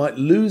minds might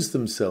lose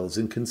themselves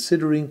in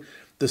considering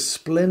the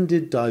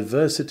splendid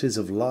diversities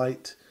of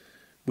light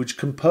which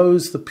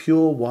compose the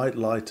pure white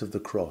light of the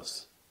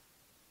cross.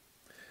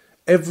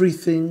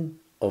 Everything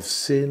of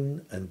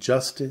sin and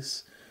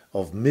justice,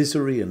 of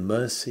misery and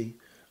mercy,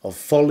 of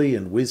folly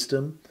and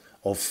wisdom,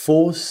 of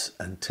force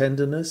and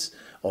tenderness,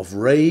 of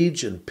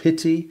rage and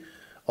pity,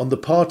 on the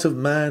part of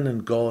man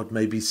and God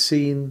may be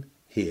seen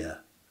here.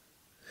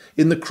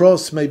 In the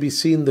cross may be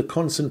seen the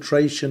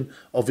concentration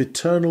of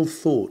eternal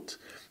thought,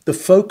 the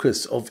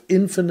focus of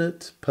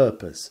infinite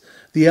purpose,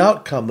 the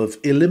outcome of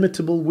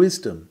illimitable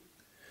wisdom.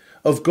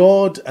 Of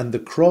God and the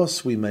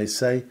cross we may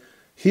say,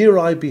 here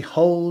I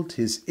behold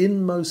his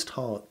inmost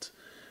heart,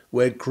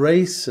 where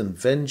grace and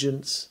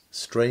vengeance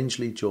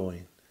strangely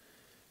join,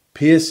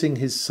 piercing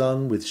his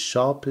Son with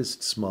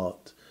sharpest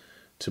smart,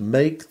 to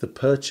make the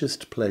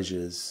purchased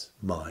pleasures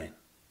mine.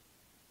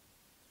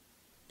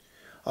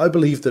 I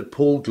believe that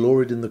Paul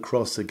gloried in the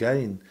cross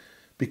again,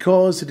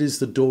 because it is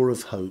the door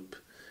of hope,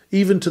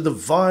 even to the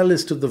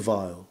vilest of the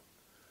vile.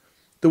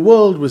 The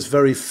world was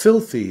very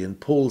filthy in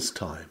Paul's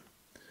time.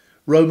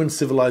 Roman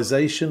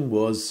civilization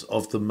was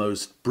of the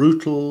most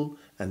brutal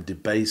and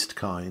debased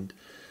kind,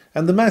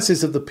 and the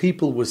masses of the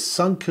people were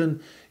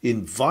sunken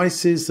in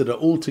vices that are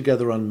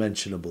altogether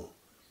unmentionable.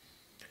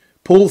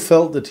 Paul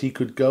felt that he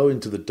could go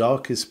into the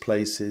darkest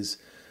places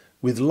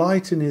with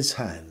light in his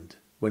hand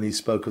when he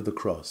spoke of the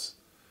cross.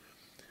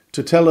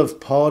 To tell of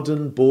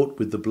pardon bought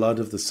with the blood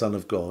of the Son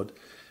of God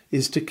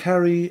is to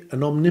carry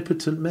an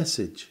omnipotent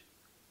message.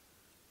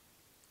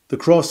 The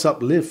cross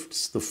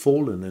uplifts the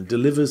fallen and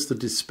delivers the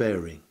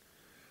despairing.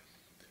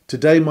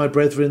 Today, my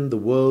brethren, the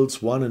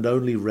world's one and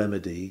only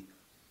remedy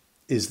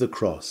is the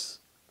cross.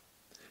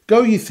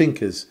 Go, ye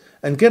thinkers,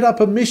 and get up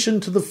a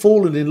mission to the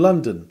fallen in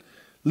London,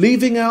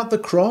 leaving out the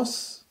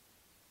cross?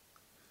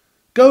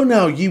 Go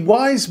now, ye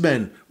wise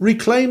men,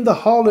 reclaim the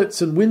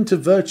harlots and win to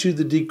virtue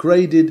the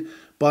degraded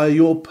by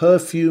your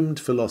perfumed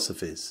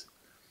philosophies.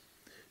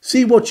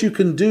 See what you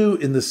can do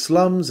in the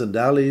slums and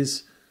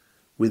alleys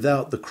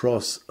without the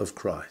cross of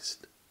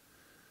Christ.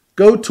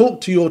 Go talk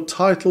to your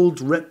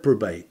titled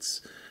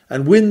reprobates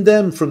and win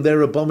them from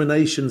their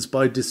abominations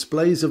by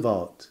displays of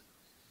art.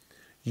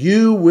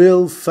 You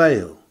will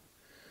fail,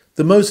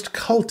 the most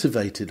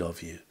cultivated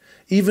of you,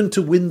 even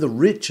to win the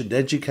rich and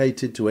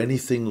educated to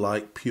anything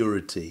like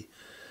purity,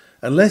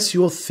 unless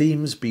your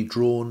themes be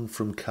drawn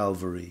from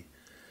Calvary,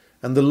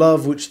 and the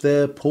love which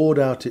there poured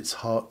out its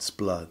heart's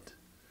blood.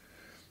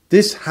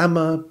 This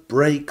hammer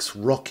breaks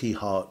rocky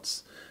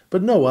hearts,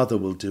 but no other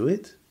will do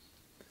it.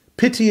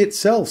 Pity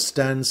itself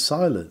stands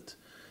silent.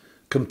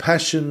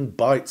 Compassion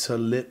bites her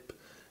lip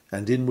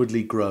and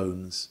inwardly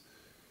groans.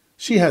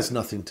 She has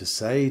nothing to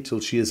say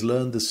till she has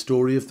learned the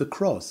story of the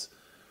cross.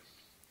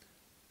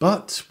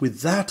 But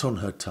with that on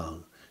her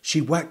tongue,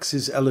 she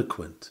waxes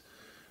eloquent.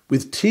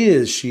 With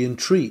tears she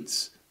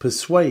entreats,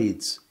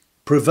 persuades,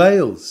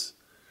 prevails.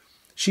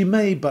 She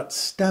may but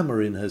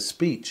stammer in her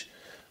speech.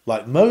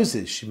 Like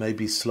Moses, she may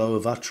be slow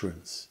of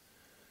utterance.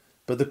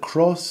 But the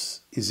cross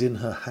is in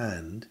her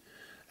hand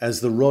as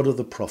the rod of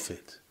the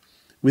prophet.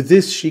 With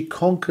this she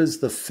conquers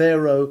the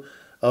Pharaoh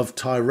of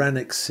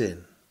tyrannic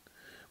sin.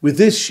 With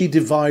this she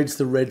divides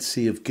the Red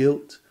Sea of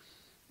guilt.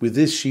 With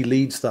this she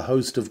leads the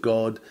host of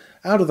God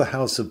out of the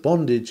house of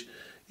bondage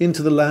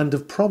into the land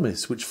of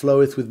promise, which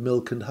floweth with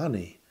milk and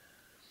honey.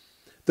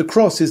 The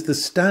cross is the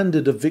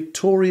standard of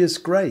victorious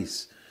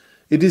grace.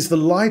 It is the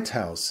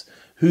lighthouse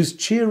whose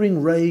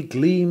cheering ray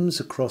gleams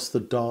across the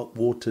dark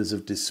waters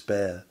of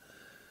despair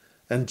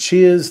and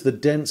cheers the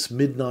dense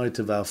midnight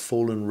of our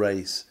fallen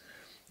race,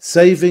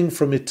 saving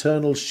from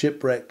eternal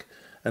shipwreck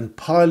and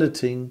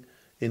piloting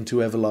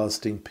into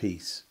everlasting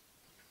peace.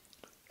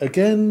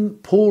 Again,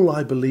 Paul,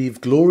 I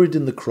believe, gloried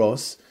in the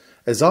cross,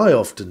 as I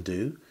often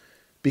do,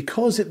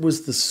 because it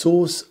was the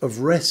source of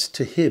rest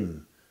to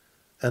him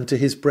and to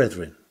his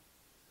brethren.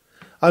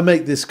 I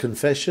make this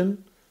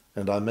confession,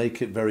 and I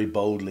make it very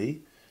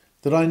boldly,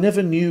 that I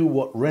never knew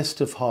what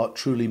rest of heart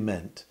truly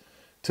meant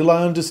till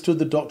I understood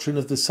the doctrine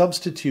of the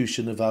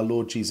substitution of our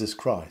Lord Jesus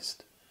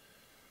Christ.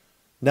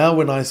 Now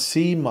when I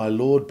see my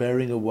Lord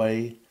bearing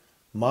away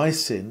my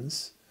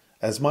sins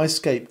as my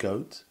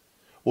scapegoat,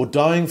 or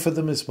dying for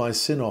them as my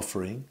sin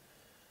offering,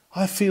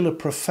 I feel a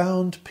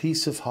profound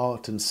peace of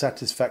heart and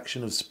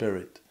satisfaction of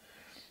spirit.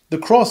 The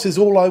cross is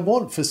all I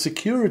want for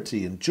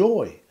security and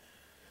joy.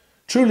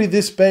 Truly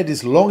this bed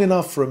is long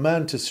enough for a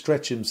man to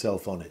stretch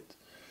himself on it.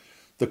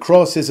 The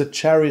cross is a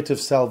chariot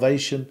of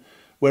salvation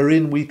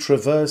wherein we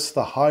traverse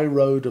the high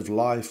road of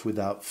life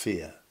without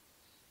fear.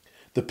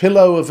 The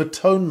pillow of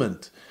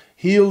atonement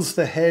heals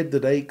the head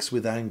that aches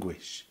with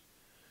anguish.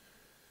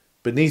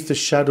 Beneath the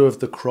shadow of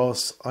the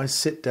cross I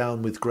sit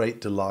down with great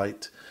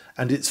delight,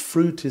 and its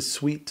fruit is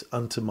sweet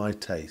unto my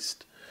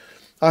taste.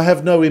 I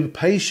have no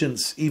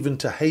impatience even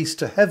to haste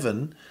to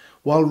heaven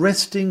while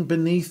resting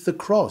beneath the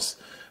cross.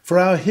 For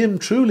our hymn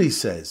truly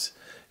says,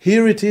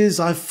 "Here it is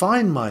I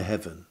find my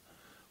heaven,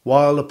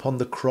 while upon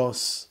the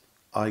cross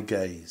I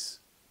gaze."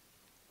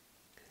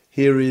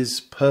 Here is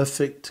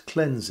perfect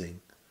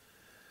cleansing,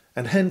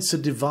 and hence a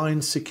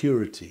divine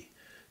security,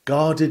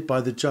 guarded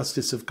by the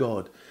justice of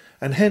God,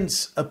 and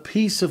hence a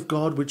peace of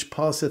God which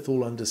passeth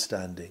all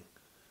understanding.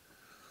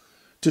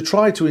 To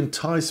try to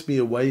entice me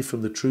away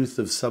from the truth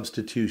of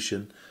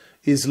substitution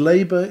is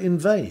labour in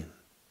vain.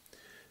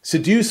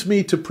 Seduce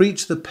me to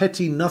preach the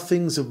petty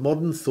nothings of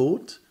modern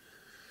thought?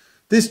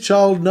 This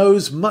child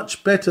knows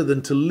much better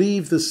than to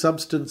leave the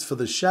substance for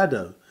the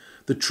shadow,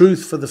 the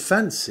truth for the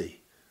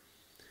fancy.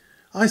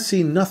 I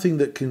see nothing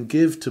that can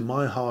give to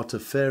my heart a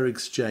fair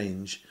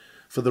exchange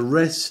for the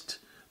rest,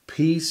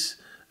 peace,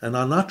 and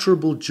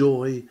unutterable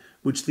joy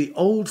which the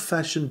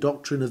old-fashioned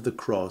doctrine of the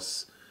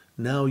cross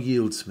now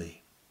yields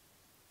me.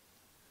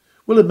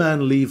 Will a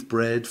man leave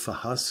bread for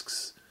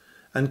husks,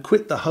 and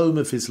quit the home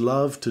of his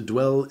love to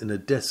dwell in a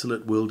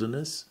desolate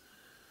wilderness?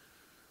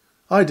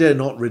 I dare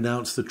not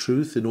renounce the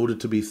truth in order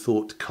to be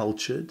thought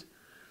cultured.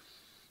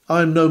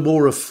 I am no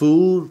more a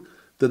fool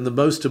than the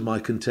most of my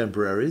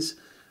contemporaries,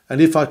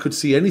 and if I could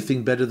see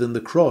anything better than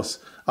the cross,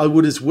 I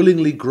would as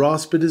willingly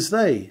grasp it as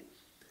they.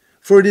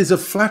 For it is a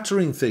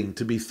flattering thing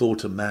to be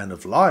thought a man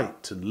of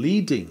light and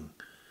leading.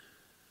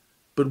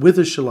 But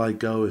whither shall I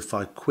go if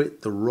I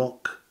quit the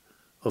rock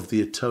of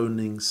the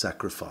atoning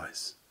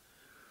sacrifice?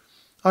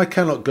 I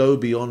cannot go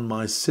beyond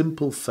my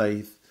simple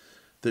faith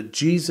that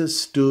Jesus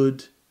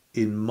stood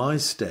in my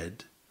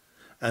stead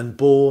and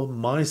bore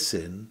my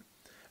sin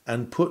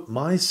and put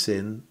my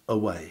sin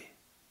away.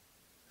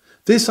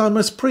 This I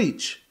must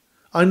preach.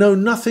 I know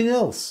nothing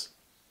else.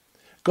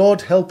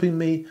 God helping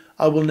me,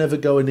 I will never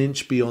go an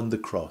inch beyond the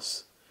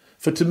cross.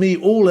 For to me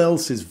all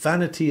else is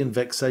vanity and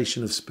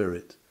vexation of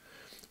spirit.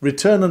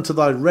 Return unto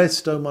thy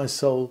rest, O my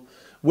soul.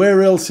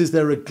 Where else is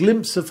there a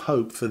glimpse of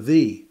hope for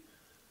thee,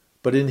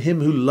 but in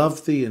him who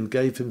loved thee and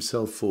gave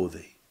himself for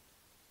thee?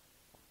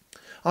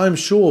 I am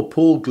sure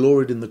Paul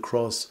gloried in the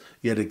cross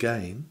yet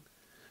again,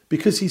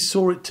 because he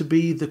saw it to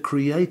be the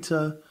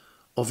creator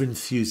of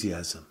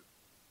enthusiasm.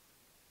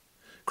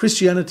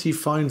 Christianity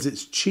finds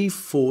its chief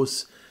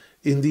force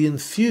in the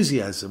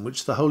enthusiasm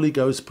which the Holy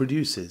Ghost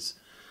produces,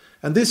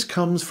 and this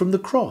comes from the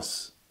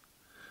cross.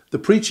 The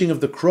preaching of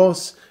the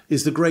cross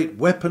is the great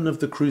weapon of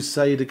the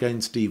crusade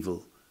against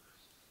evil.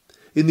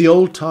 In the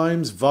old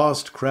times,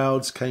 vast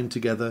crowds came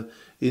together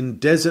in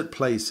desert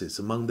places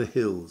among the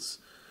hills,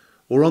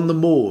 or on the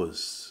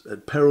moors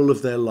at peril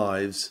of their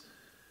lives,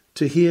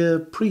 to hear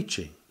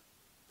preaching.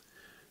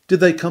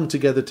 Did they come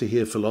together to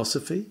hear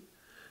philosophy?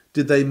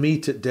 Did they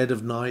meet at dead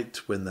of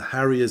night, when the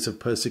harriers of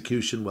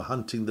persecution were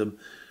hunting them,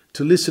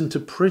 to listen to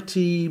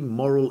pretty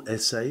moral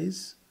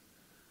essays?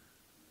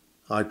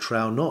 I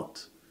trow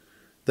not.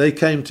 They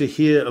came to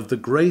hear of the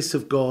grace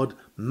of God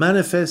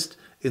manifest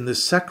in the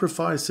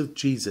sacrifice of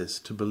Jesus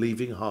to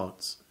believing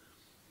hearts.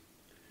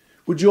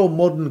 Would your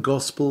modern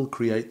gospel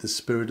create the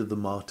spirit of the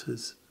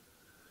martyrs?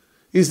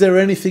 Is there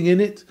anything in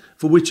it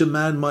for which a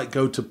man might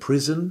go to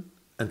prison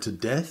and to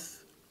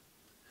death?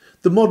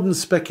 The modern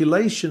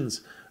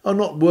speculations are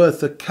not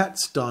worth a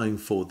cat's dying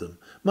for them,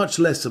 much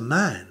less a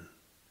man.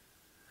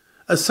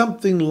 A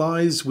something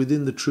lies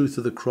within the truth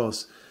of the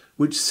cross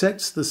which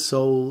sets the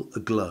soul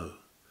aglow.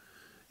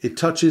 It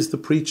touches the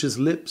preacher's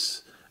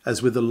lips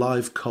as with a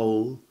live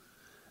coal,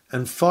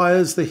 and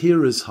fires the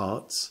hearers'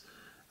 hearts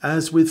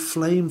as with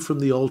flame from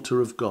the altar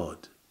of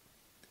God.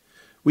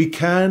 We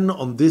can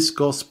on this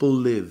gospel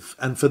live,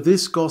 and for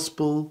this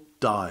gospel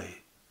die.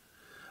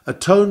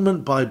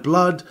 Atonement by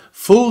blood,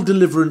 full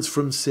deliverance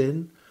from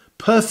sin,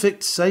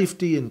 perfect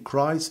safety in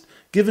Christ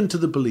given to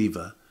the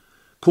believer,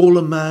 call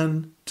a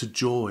man to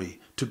joy,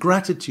 to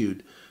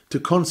gratitude, to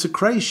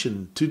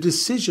consecration, to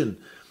decision,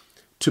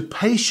 to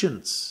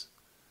patience,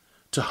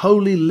 to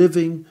holy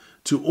living,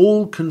 to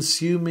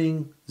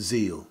all-consuming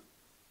zeal.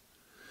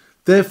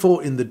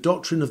 Therefore, in the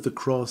doctrine of the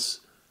cross,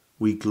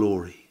 we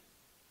glory.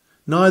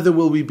 Neither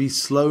will we be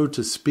slow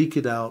to speak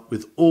it out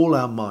with all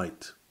our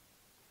might.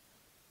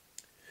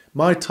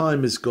 My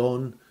time is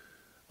gone,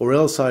 or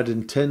else I had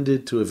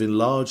intended to have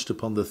enlarged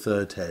upon the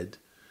third head,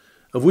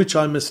 of which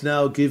I must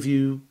now give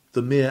you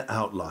the mere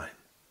outline.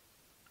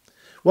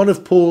 One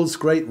of Paul's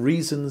great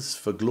reasons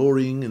for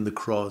glorying in the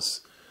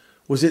cross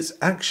was its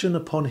action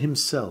upon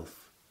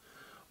himself.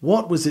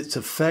 What was its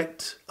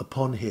effect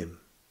upon him?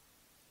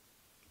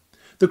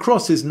 The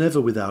cross is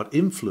never without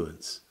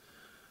influence.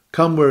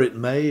 Come where it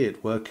may,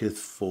 it worketh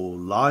for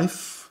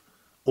life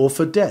or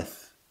for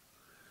death.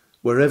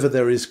 Wherever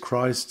there is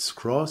Christ's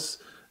cross,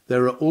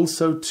 there are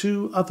also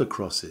two other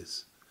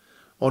crosses.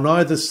 On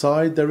either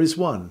side there is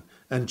one,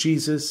 and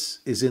Jesus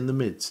is in the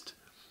midst.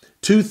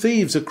 Two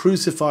thieves are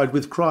crucified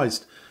with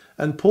Christ,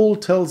 and Paul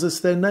tells us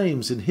their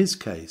names in his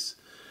case.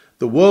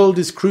 The world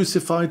is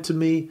crucified to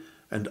me,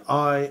 and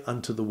I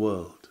unto the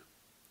world.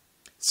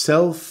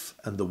 Self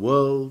and the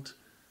world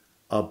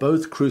are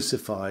both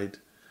crucified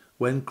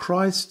when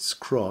Christ's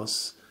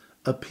cross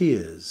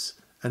appears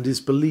and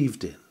is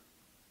believed in.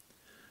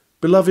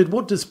 Beloved,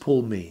 what does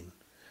Paul mean?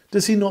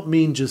 Does he not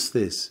mean just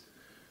this,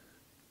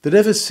 that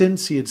ever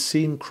since he had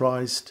seen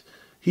Christ,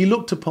 he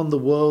looked upon the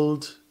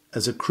world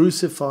as a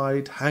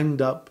crucified,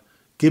 hanged up,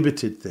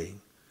 gibbeted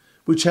thing,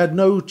 which had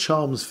no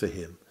charms for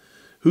him,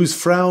 whose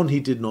frown he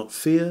did not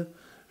fear,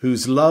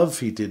 whose love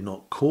he did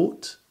not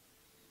court?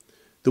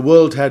 The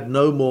world had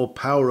no more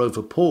power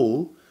over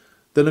Paul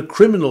than a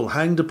criminal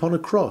hanged upon a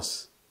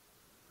cross.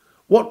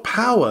 What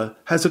power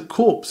has a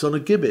corpse on a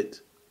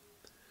gibbet?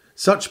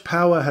 Such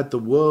power had the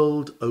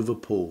world over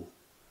Paul.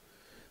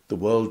 The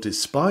world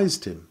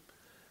despised him,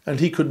 and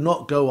he could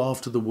not go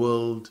after the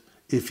world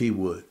if he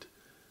would.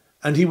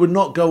 And he would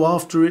not go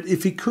after it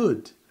if he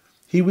could.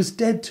 He was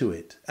dead to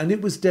it, and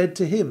it was dead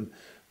to him.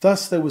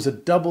 Thus there was a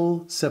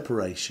double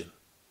separation.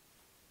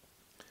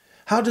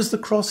 How does the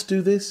cross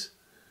do this?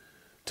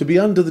 To be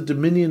under the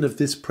dominion of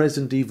this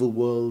present evil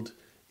world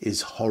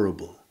is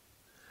horrible.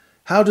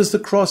 How does the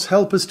cross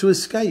help us to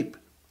escape?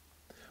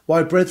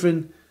 Why,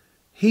 brethren,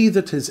 he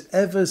that has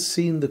ever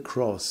seen the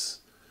cross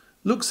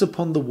looks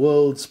upon the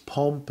world's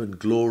pomp and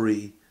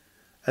glory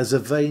as a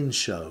vain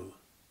show.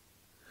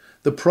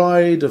 The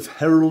pride of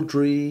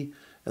heraldry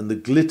and the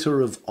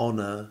glitter of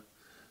honour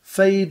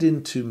fade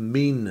into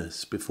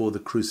meanness before the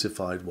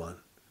crucified one.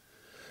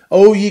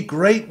 O ye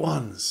great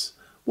ones,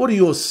 what are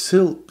your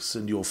silks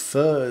and your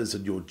furs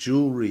and your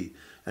jewellery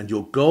and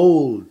your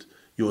gold,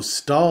 your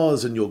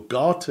stars and your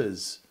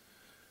garters,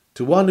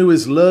 to one who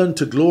has learned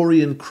to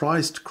glory in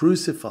Christ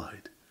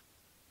crucified?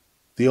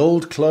 The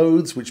old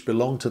clothes which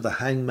belong to the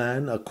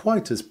hangman are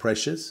quite as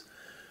precious.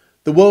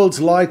 The world's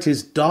light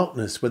is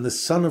darkness when the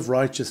Sun of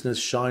Righteousness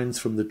shines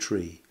from the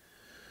tree.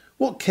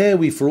 What care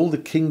we for all the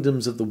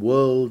kingdoms of the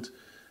world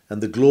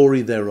and the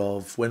glory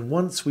thereof, when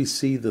once we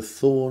see the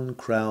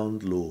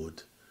thorn-crowned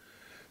Lord?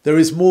 There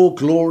is more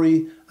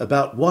glory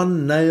about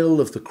one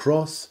nail of the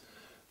cross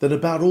than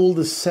about all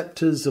the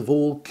sceptres of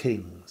all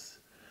kings.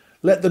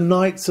 Let the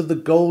knights of the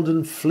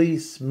golden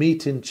fleece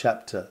meet in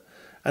chapter,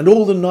 and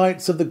all the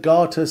knights of the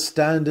garter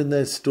stand in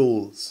their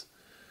stalls.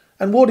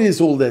 And what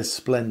is all their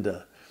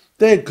splendour?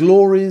 Their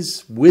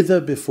glories wither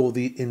before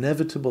the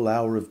inevitable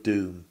hour of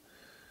doom,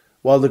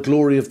 while the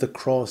glory of the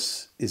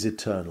cross is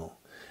eternal.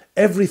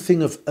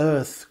 Everything of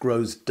earth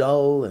grows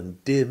dull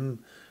and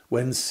dim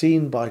when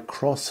seen by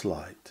cross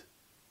light.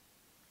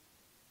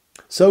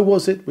 So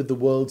was it with the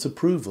world's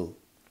approval.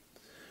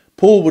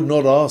 Paul would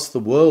not ask the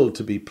world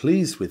to be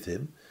pleased with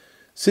him,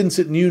 since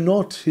it knew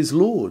not his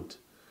Lord,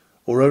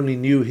 or only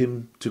knew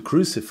him to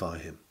crucify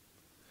him.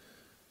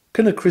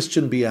 Can a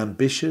Christian be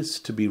ambitious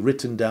to be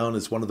written down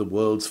as one of the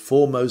world's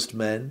foremost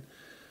men,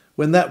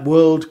 when that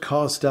world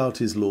cast out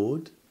his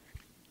Lord?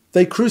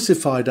 They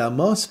crucified our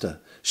Master.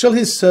 Shall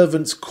his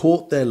servants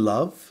court their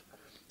love?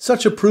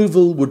 Such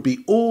approval would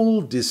be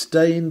all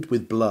disdained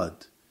with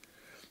blood.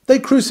 They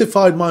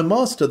crucified my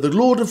Master, the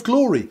Lord of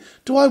glory.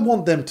 Do I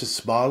want them to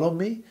smile on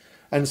me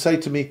and say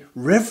to me,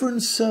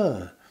 Reverend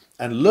Sir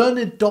and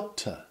learned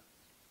Doctor?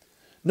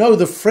 No,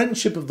 the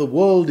friendship of the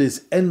world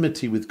is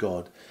enmity with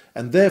God,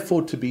 and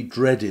therefore to be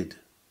dreaded.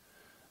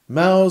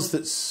 Mouths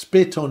that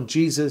spit on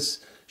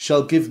Jesus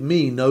shall give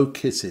me no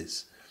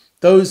kisses.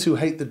 Those who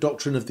hate the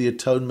doctrine of the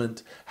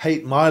atonement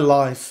hate my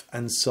life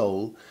and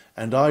soul,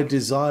 and I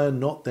desire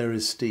not their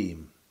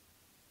esteem.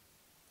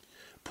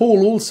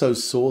 Paul also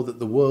saw that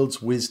the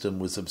world's wisdom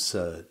was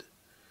absurd.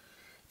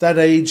 That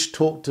age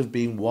talked of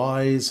being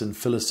wise and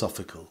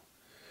philosophical.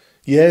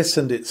 Yes,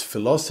 and its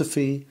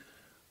philosophy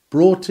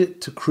brought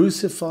it to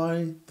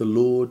crucify the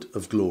Lord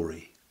of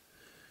glory.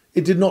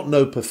 It did not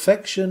know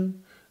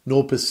perfection,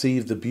 nor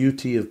perceive the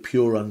beauty of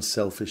pure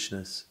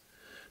unselfishness.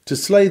 To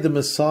slay the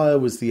Messiah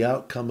was the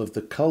outcome of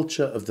the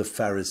culture of the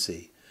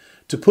Pharisee.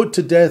 To put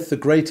to death the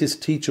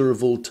greatest teacher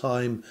of all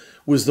time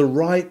was the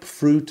ripe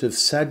fruit of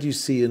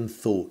Sadducean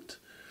thought.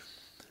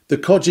 The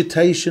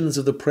cogitations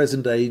of the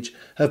present age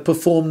have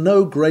performed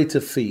no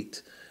greater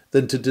feat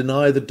than to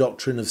deny the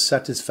doctrine of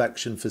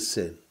satisfaction for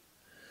sin.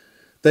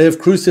 They have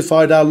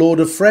crucified our Lord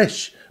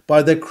afresh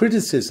by their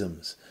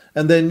criticisms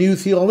and their new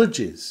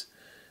theologies.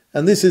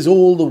 And this is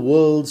all the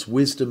world's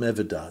wisdom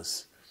ever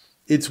does.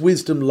 Its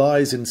wisdom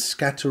lies in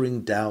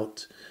scattering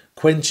doubt,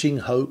 quenching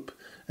hope,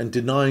 and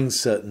denying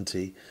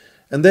certainty.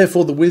 And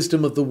therefore the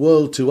wisdom of the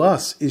world to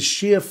us is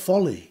sheer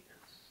folly.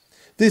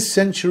 This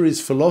century's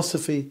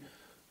philosophy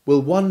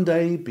will one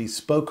day be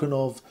spoken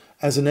of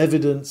as an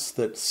evidence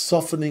that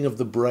softening of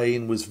the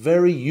brain was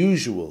very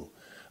usual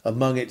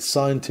among its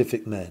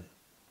scientific men.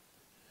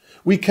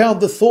 We count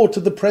the thought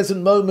of the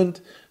present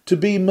moment to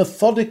be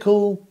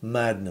methodical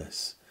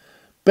madness,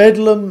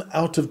 bedlam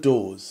out of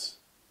doors,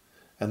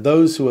 and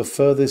those who are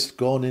furthest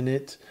gone in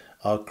it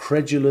are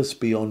credulous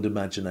beyond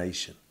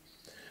imagination.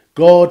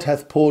 God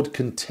hath poured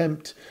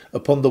contempt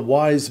upon the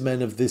wise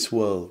men of this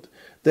world.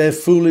 Their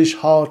foolish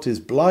heart is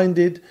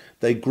blinded,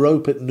 they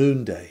grope at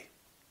noonday.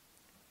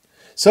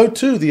 So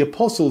too the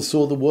apostles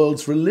saw the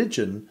world's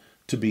religion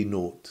to be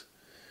naught.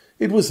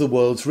 It was the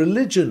world's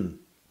religion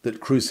that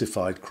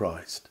crucified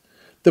Christ.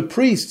 The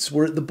priests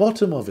were at the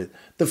bottom of it.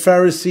 The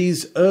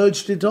Pharisees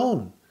urged it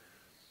on.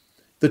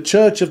 The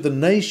church of the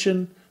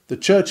nation, the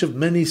church of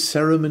many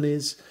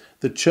ceremonies,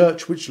 the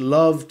church which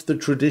loved the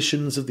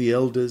traditions of the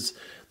elders,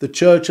 the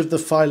church of the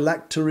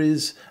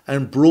phylacteries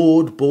and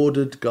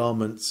broad-bordered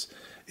garments.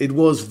 It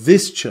was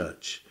this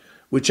church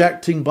which,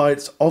 acting by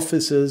its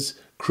officers,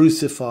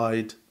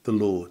 crucified the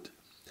Lord.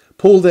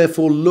 Paul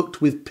therefore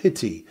looked with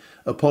pity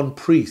upon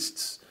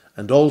priests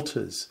and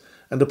altars,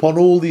 and upon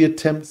all the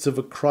attempts of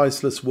a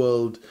Christless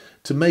world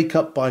to make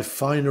up by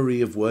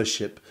finery of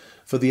worship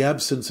for the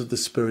absence of the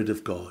Spirit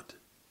of God.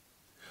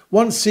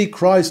 Once see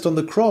Christ on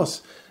the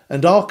cross,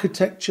 and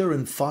architecture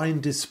and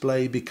fine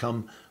display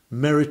become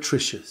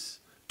meretricious,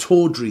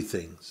 tawdry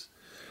things.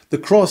 The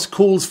cross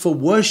calls for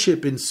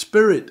worship in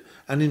spirit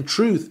and in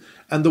truth,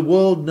 and the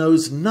world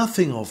knows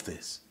nothing of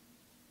this.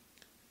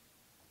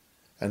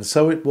 And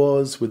so it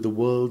was with the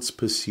world's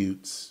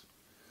pursuits.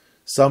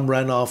 Some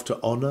ran after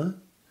honour,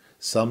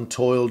 some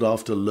toiled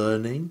after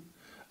learning,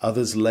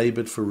 others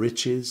laboured for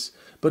riches,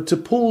 but to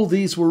Paul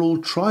these were all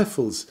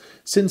trifles,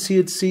 since he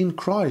had seen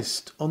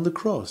Christ on the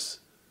cross.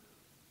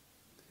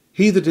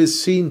 He that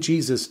has seen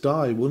Jesus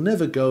die will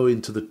never go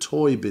into the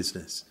toy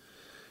business.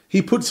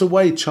 He puts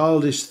away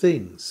childish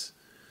things.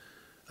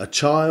 A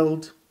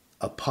child,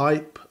 a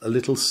pipe, a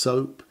little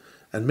soap,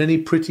 and many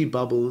pretty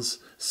bubbles,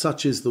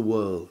 such is the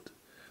world.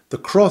 The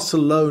cross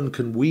alone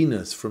can wean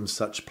us from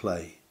such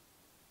play.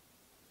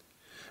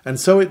 And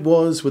so it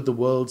was with the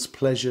world's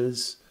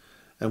pleasures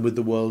and with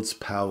the world's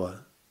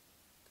power.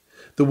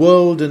 The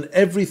world and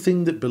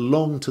everything that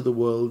belonged to the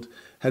world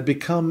had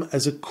become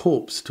as a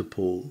corpse to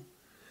Paul,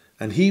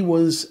 and he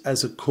was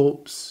as a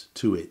corpse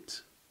to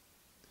it.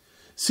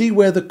 See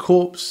where the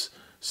corpse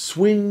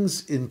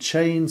swings in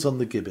chains on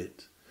the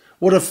gibbet.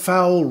 What a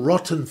foul,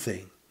 rotten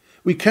thing!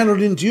 We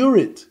cannot endure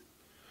it.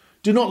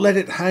 Do not let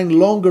it hang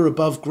longer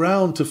above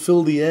ground to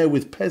fill the air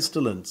with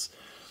pestilence.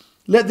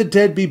 Let the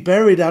dead be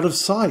buried out of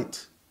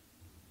sight.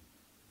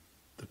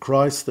 The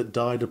Christ that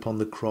died upon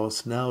the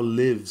cross now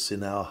lives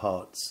in our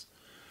hearts.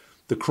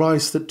 The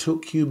Christ that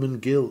took human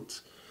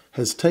guilt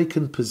has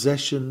taken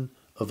possession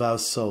of our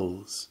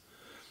souls,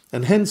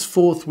 and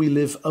henceforth we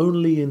live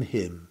only in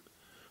him,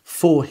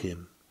 for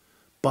him,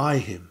 by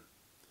him.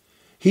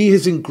 He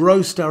has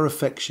engrossed our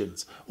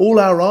affections. All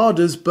our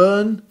ardours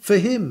burn for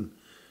him.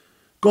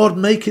 God,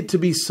 make it to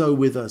be so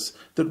with us,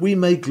 that we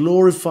may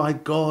glorify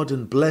God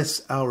and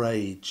bless our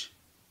age.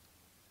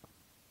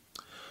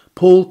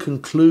 Paul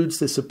concludes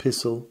this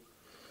epistle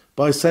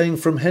by saying,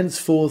 "From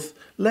henceforth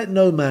let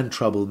no man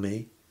trouble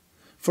me,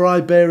 for I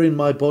bear in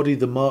my body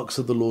the marks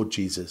of the Lord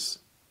Jesus."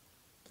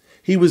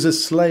 He was a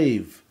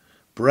slave,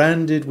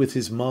 branded with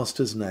his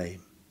master's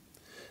name.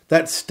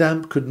 That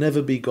stamp could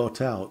never be got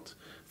out,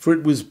 for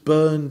it was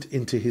burned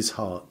into his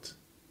heart.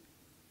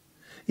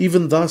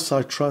 Even thus,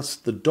 I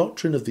trust, the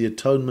doctrine of the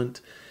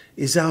atonement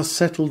is our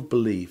settled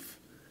belief,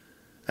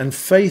 and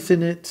faith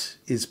in it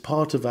is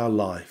part of our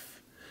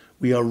life.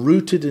 We are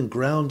rooted and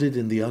grounded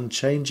in the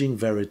unchanging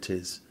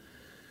verities.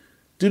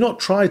 Do not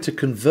try to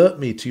convert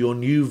me to your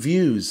new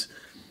views.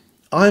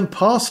 I am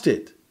past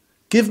it.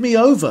 Give me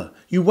over.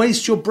 You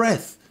waste your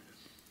breath.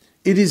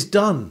 It is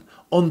done.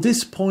 On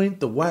this point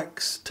the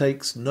wax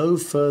takes no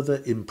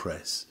further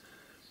impress.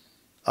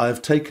 I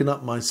have taken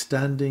up my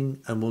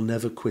standing and will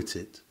never quit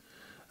it.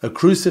 A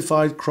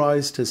crucified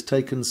Christ has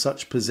taken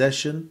such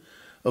possession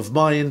of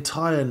my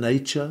entire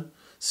nature,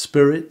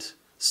 spirit,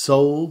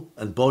 soul,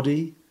 and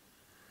body,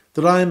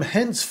 that I am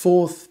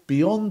henceforth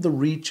beyond the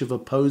reach of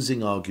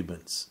opposing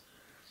arguments.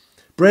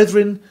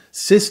 Brethren,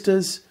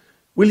 sisters,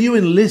 will you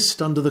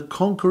enlist under the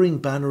conquering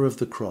banner of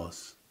the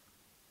cross?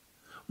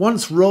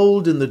 Once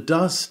rolled in the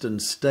dust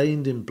and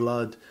stained in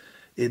blood,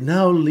 it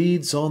now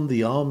leads on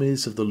the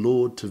armies of the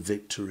Lord to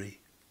victory.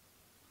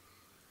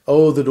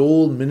 Oh, that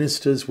all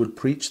ministers would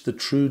preach the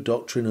true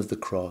doctrine of the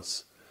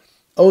cross.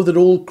 Oh, that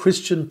all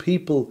Christian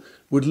people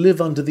would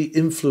live under the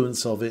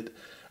influence of it,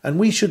 and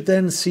we should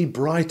then see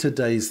brighter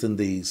days than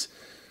these.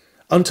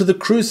 Unto the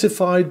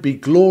crucified be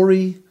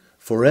glory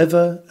for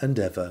ever and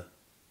ever.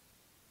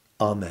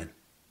 Amen.